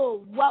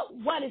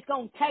 what it's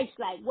going to taste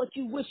like, what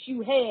you wish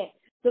you had,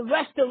 the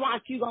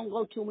restaurant you're going to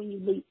go to when you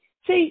leave.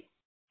 See,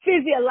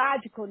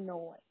 physiological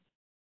noise.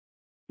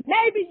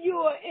 Maybe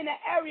you're in an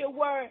area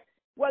where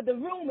the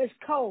room is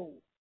cold,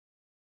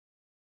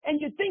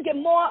 and you're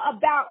thinking more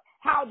about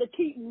how to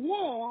keep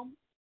warm.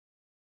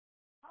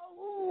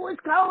 Oh,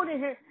 it's cold in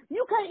here.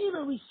 You can't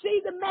even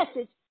receive the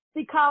message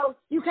because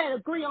you can't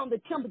agree on the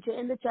temperature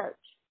in the church.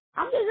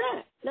 I'm just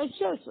saying. No,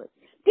 seriously.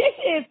 This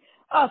is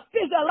a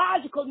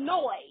physiological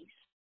noise.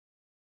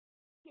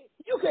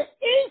 You can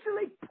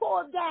easily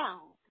pull down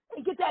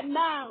and get that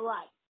mind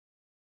right.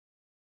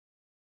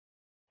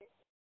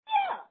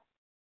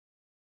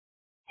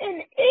 Yeah. In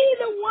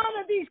either one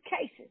of these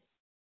cases,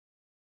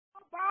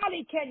 your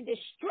body can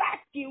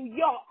distract you.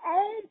 Your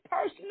own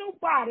personal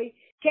body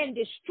can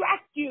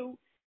distract you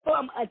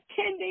from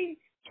attending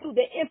to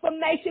the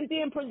information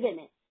being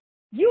presented.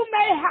 You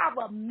may have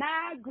a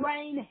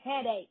migraine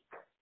headache.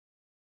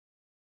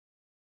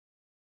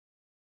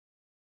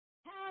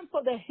 Time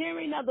for the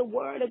hearing of the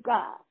word of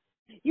God.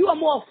 You are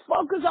more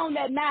focused on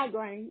that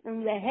migraine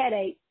and the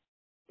headache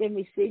than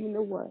receiving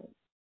the word.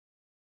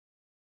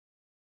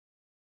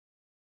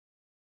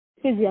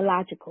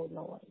 Physiological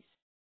noise.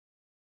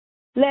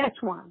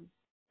 Last one,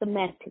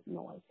 semantic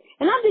noise.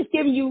 And I'm just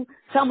giving you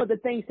some of the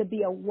things to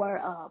be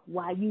aware of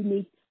why you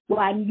need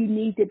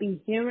to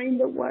be hearing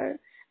the word.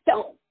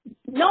 Don't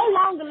no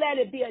longer let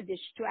it be a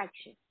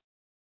distraction.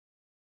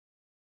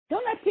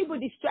 Don't let people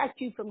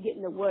distract you from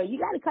getting the word. You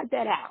got to cut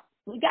that out.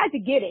 You got to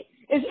get it.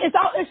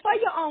 It's for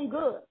your own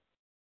good.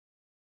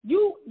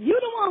 You're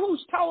the one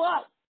who's toe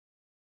up.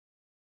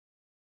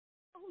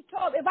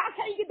 If I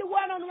can't get the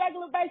word on a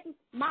regular basis,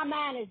 my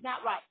mind is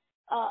not right.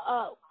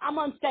 I'm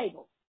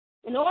unstable.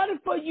 In order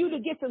for you to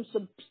get some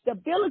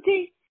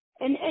stability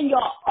in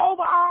your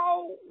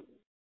overall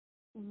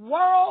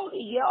world,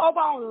 your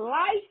overall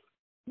life,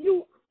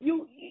 you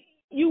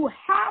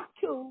have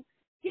to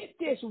get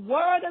this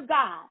word of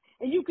God,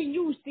 and you can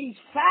use these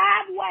 5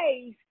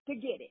 ways to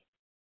get it.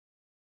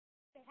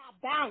 To have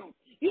balance.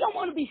 You don't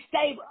want to be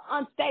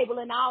unstable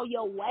in all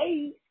your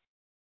ways,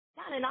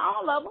 not in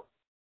all of them.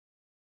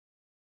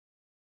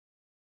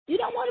 You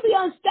don't want to be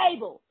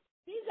unstable.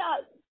 You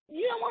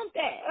don't want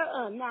that.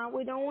 No,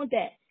 we don't want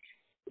that.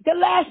 The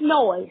last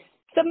noise,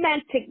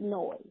 semantic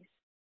noise.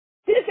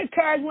 This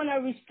occurs when a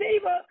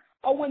receiver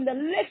or when the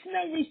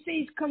listener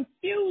receives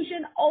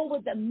confusion over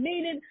the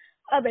meaning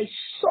of a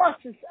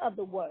sources of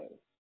the word.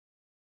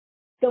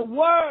 The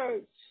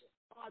words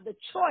are the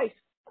choice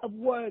of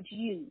words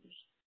used.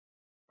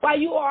 While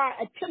you are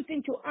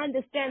attempting to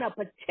understand a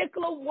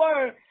particular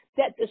word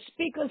that the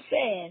speaker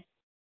says,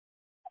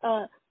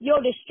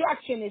 your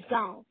distraction is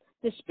gone.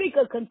 The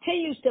speaker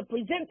continues to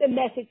present the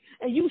message,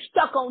 and you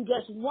stuck on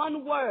just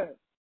one word.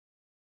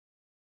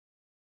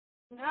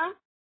 Huh?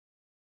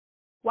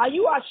 While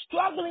you are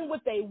struggling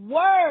with a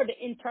word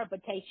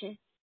interpretation,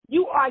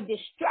 you are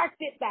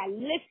distracted by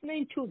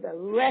listening to the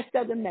rest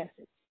of the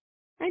message.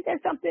 Ain't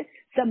that something?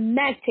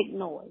 Semantic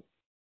noise.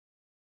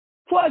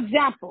 For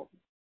example,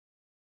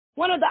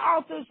 one of the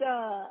authors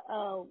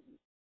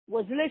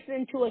was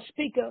listening to a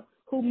speaker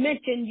who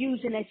mentioned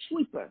using a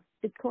sweeper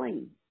to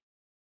clean.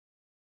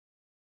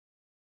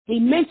 He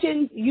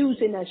mentioned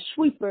using a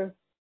sweeper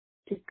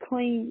to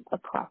clean a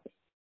carpet.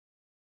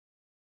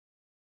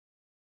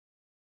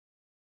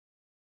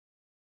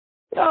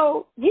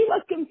 So he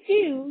was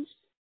confused.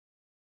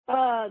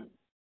 Why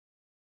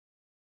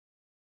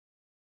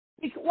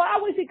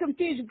was he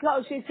confused?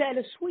 Because he said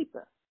a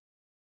sweeper.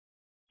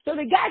 So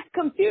they got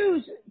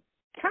confused,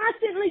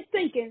 constantly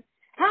thinking,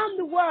 how in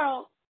the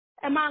world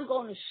am I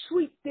going to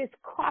sweep this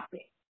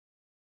carpet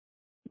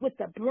with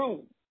a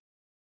broom?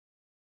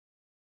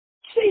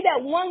 See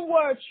that one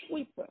word,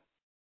 sweeper.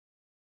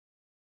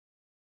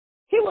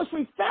 He was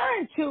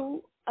referring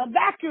to a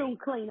vacuum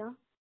cleaner,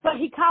 but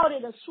he called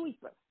it a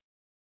sweeper.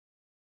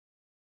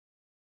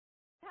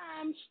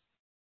 Sometimes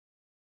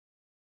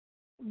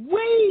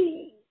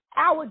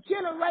our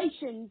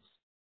generations,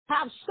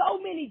 have so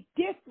many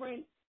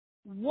different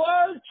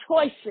word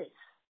choices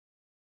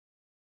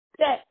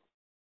that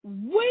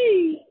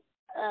we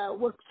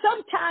will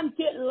sometimes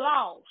get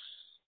lost,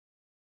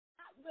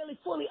 not really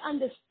fully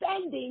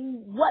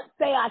understanding what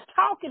they are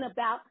talking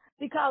about,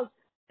 because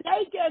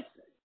they just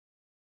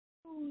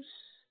use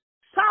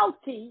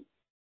salty.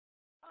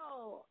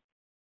 Oh,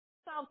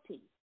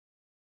 salty.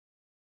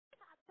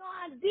 No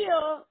idea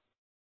what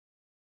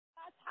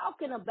I'm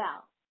talking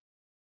about.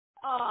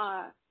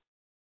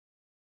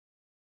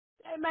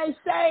 They may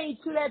say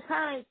to their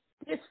parents,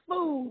 this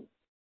food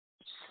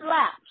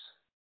slaps.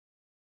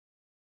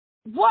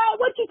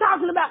 What you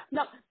talking about?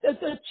 No,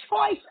 the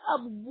choice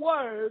of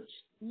words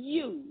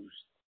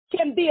used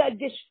can be a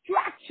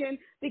distraction,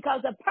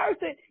 because a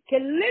person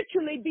can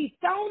literally be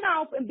thrown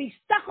off and be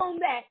stuck on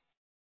that.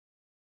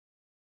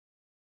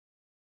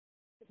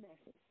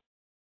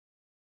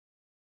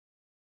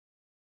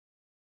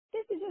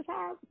 This is just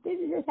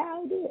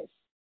how it is.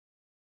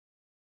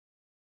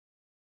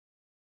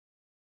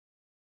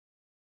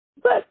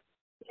 But,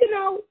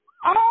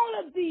 all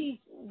of these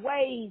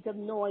ways of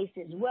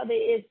noises, whether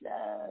it's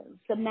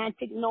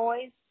semantic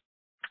noise,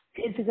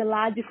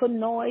 physiological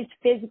noise,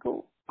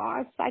 physical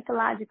or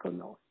psychological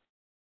noise,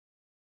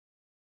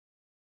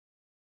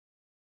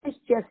 it's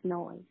just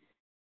noise.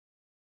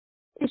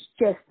 It's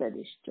just a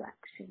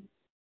distraction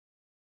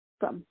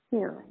from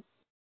hearing.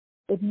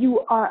 If you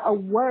are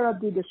aware of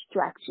the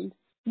distractions,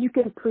 you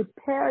can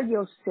prepare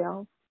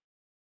yourself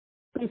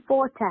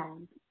before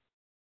time.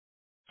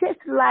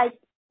 Just like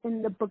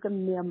in the book of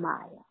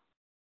Nehemiah,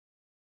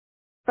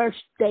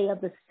 first day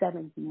of the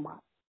 7th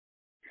month,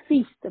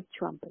 Feast of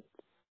Trumpets,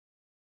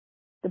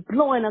 the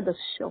blowing of the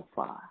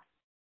shofar,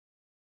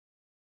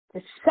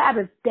 the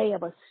Sabbath day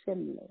of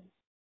assembly.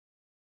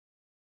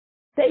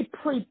 They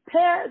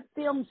prepared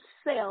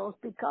themselves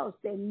because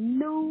they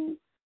knew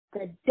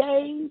the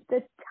day,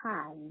 the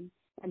time,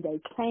 and they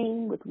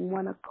came with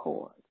one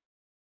accord.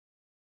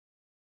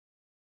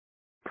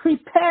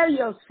 Prepare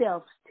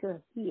yourselves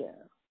to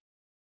hear.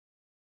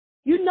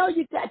 You know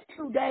you got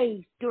 2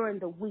 days during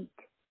the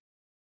week.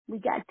 We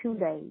got 2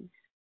 days.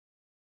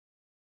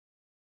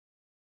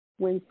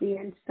 Wednesday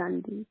and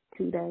Sunday,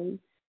 2 days.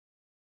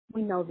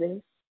 We know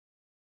this.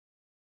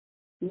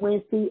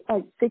 Wednesday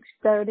at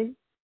 6:30.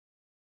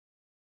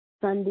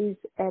 Sundays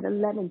at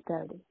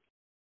 11:30.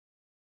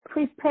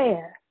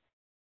 Prepare.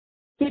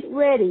 Get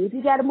ready. If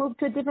you got to move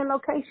to a different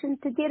location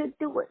to get it,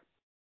 do it.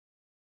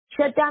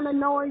 Shut down the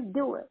noise,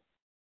 do it.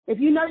 If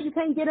you know you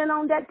can't get it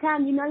on that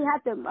time, you know you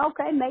have to,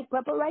 make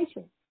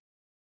preparation.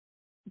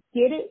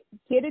 Get it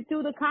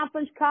through the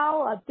conference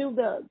call or through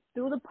the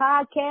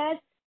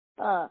podcast.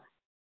 I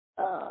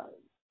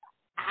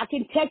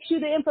can text you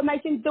the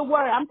information, the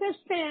word. I'm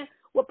just saying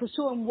what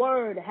Pursuing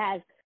Word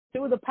has,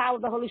 through the power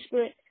of the Holy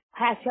Spirit,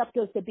 has helped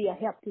us to be a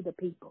help to the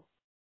people.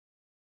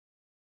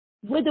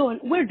 We're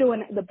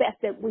doing the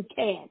best that we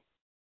can.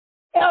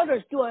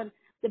 Elders doing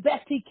the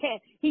best he can.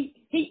 He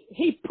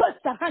puts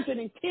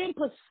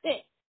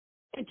 110%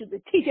 into the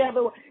teaching of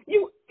the word.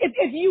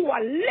 If you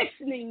are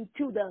listening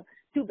to the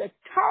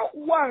taught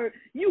word,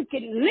 you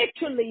can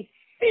literally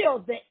feel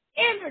the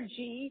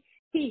energy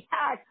he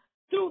has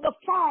through the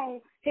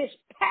phone, his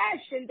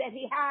passion that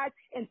he has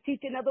in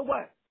teaching of the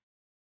word.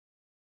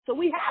 So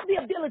we have the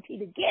ability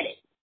to get it.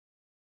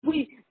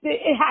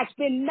 It has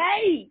been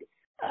made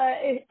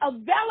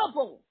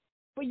available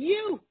for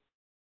you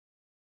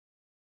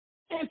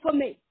and for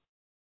me.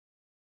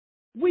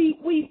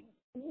 We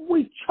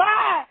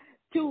try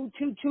to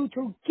give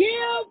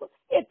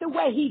it the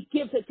way he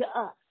gives it to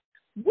us.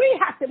 We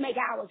have to make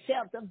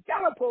ourselves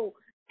available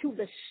to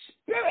the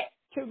Spirit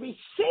to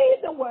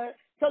receive the word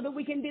so that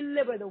we can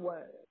deliver the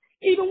word.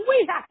 Even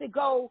we have to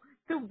go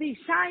through these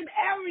same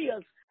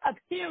areas of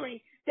hearing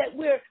that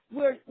we're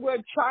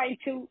trying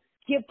to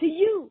give to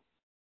you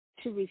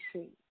to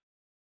receive.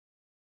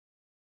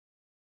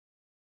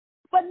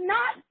 But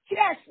not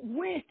just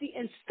Wednesday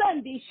and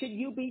Sunday should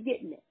you be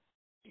getting it.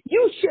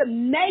 You should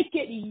make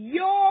it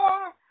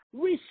your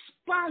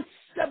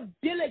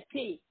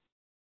responsibility.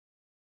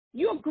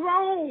 You're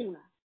grown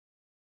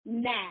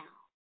now.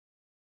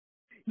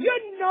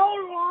 You're no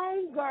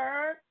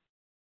longer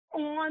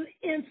on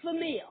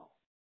Enfamil.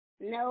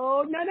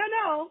 No.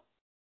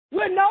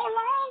 We're no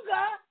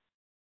longer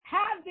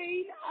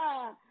having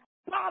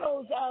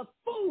bottles of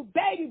food,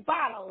 baby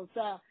bottles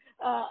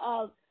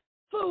of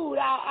food,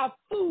 our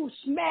food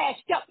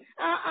smashed up.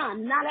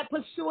 Not a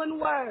Pursuing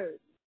Word.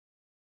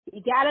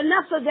 You got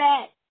enough of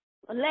that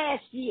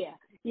last year.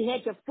 You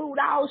had your food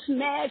all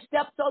smashed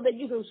up so that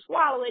you can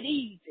swallow it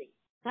easy.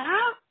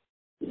 Huh?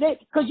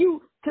 Because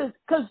you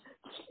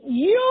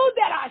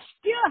that are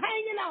still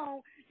hanging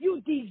on,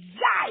 you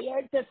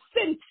desire the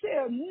sincere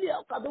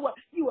of the world.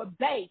 You are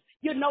babes.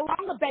 You're no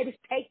longer babies.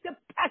 Take the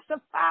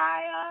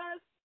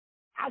pacifiers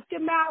out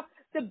your mouth.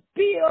 The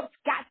bill's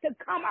got to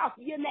come off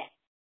your neck.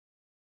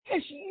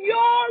 It's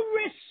your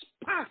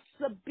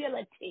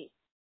responsibility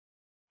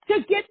to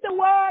get the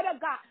word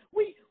of God.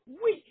 We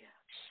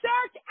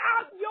search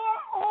out your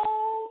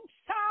own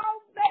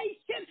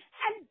salvation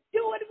and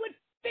do it with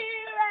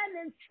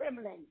fear and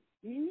trembling.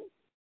 You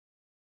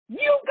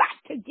got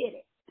to get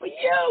it for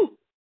you.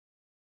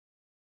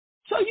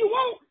 So you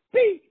won't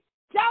be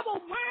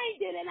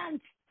double-minded and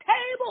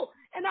unstable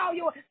and all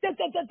your, the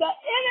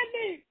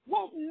enemy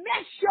won't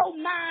mess your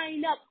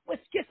mind up with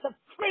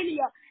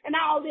schizophrenia and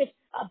all this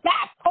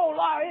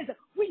bipolarism.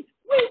 We,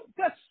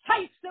 the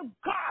saints of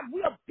God,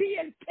 will be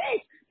in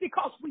peace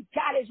because we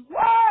got his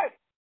word.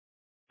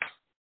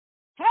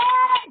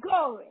 Hey,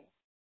 glory.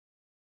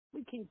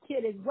 We can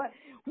get his word.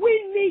 We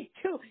need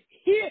to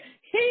hear.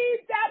 He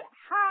that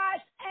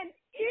has an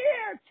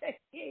ear to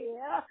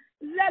hear,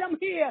 let him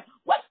hear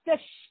what the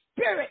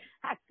Spirit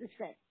has to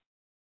say.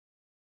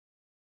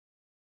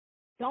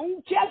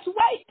 Don't just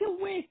wait till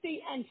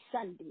Wednesday and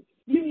Sunday.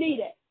 You need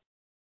it.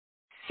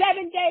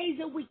 7 days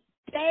a week,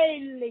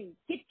 daily.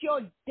 Get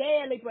your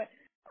daily bread.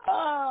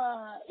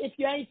 If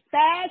you ain't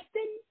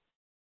fasting,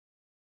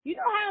 you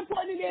know how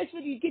important it is for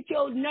you to get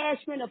your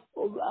nourishment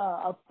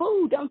of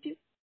food, don't you?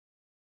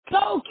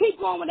 So keep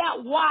going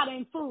without water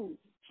and food.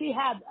 See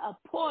how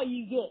poor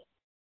you get.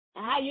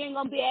 And how you ain't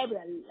going to be able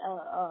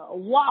to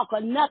walk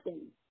or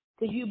nothing.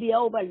 Because you'll be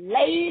over,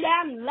 laid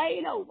down and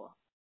laid over.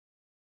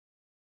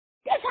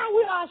 That's how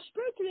we are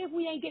spiritually if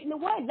we ain't getting the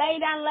word. Lay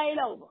down, laid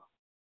over.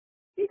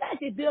 You got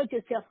to build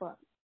yourself up.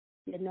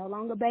 You're no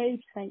longer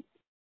babes, saints.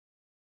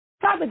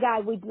 Father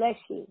God, we bless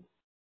you.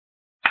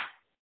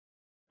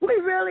 We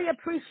really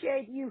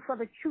appreciate you for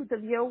the truth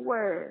of your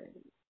word.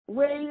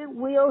 We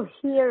will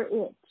hear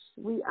it.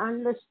 We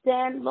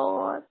understand,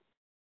 Lord,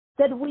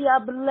 that we are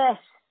blessed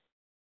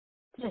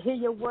to hear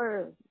your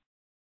word.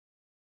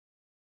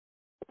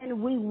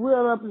 And we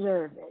will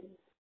observe it.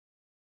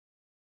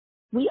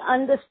 We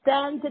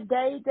understand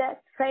today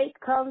that faith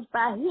comes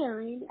by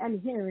hearing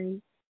and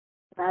hearing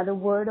by the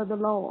word of the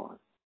Lord.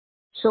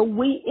 So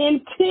we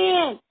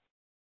intend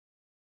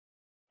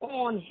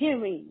on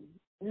hearing,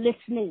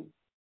 listening,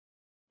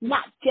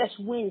 not just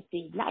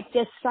Wednesday, not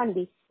just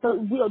Sunday,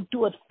 but we'll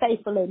do it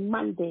faithfully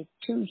Monday,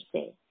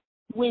 Tuesday,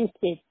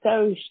 Wednesday,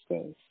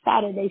 Thursday,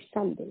 Saturday,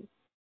 Sunday.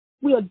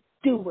 We'll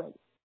do it.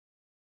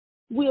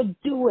 We'll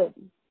do it.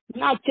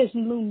 Not just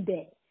Moon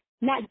Day,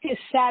 not just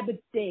Sabbath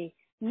day,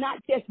 not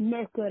just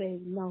Mercury.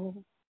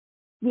 No,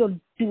 we'll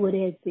do it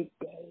every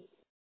day.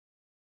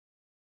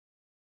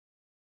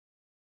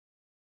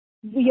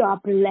 We are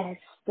blessed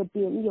to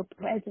be in your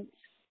presence.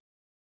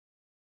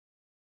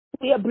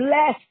 We are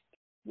blessed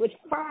with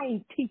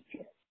fine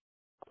teachers,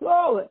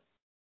 glory,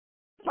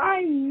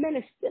 fine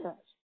ministers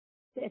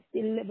that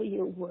deliver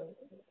your word.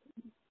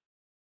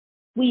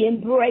 We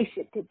embrace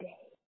it today.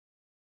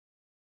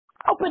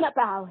 Open up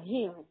our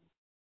hearing,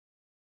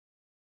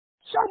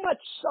 so much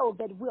so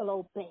that we'll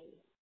obey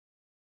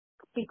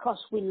because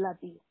we love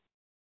you.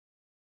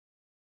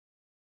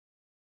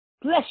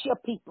 Bless your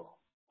people,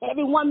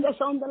 everyone that's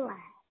on the line.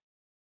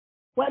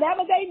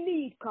 Whatever they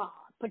need, God,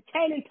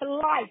 pertaining to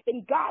life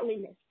and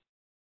godliness,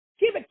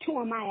 give it to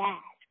them, I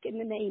ask, in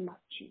the name of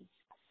Jesus.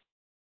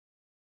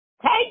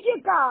 Thank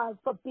you, God,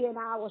 for being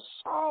our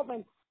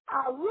sovereign,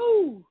 our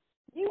rule.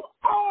 You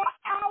are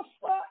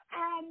Alpha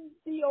and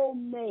the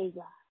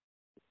Omega.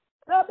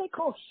 The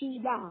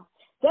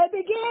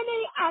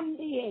beginning and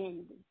the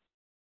end.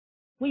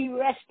 We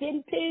rest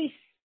in peace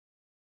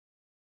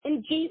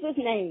in Jesus'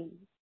 name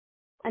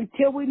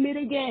until we meet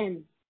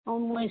again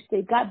on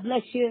Wednesday. God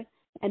bless you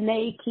and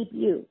may he keep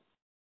you.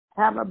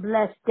 Have a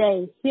blessed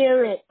day.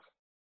 Hear it.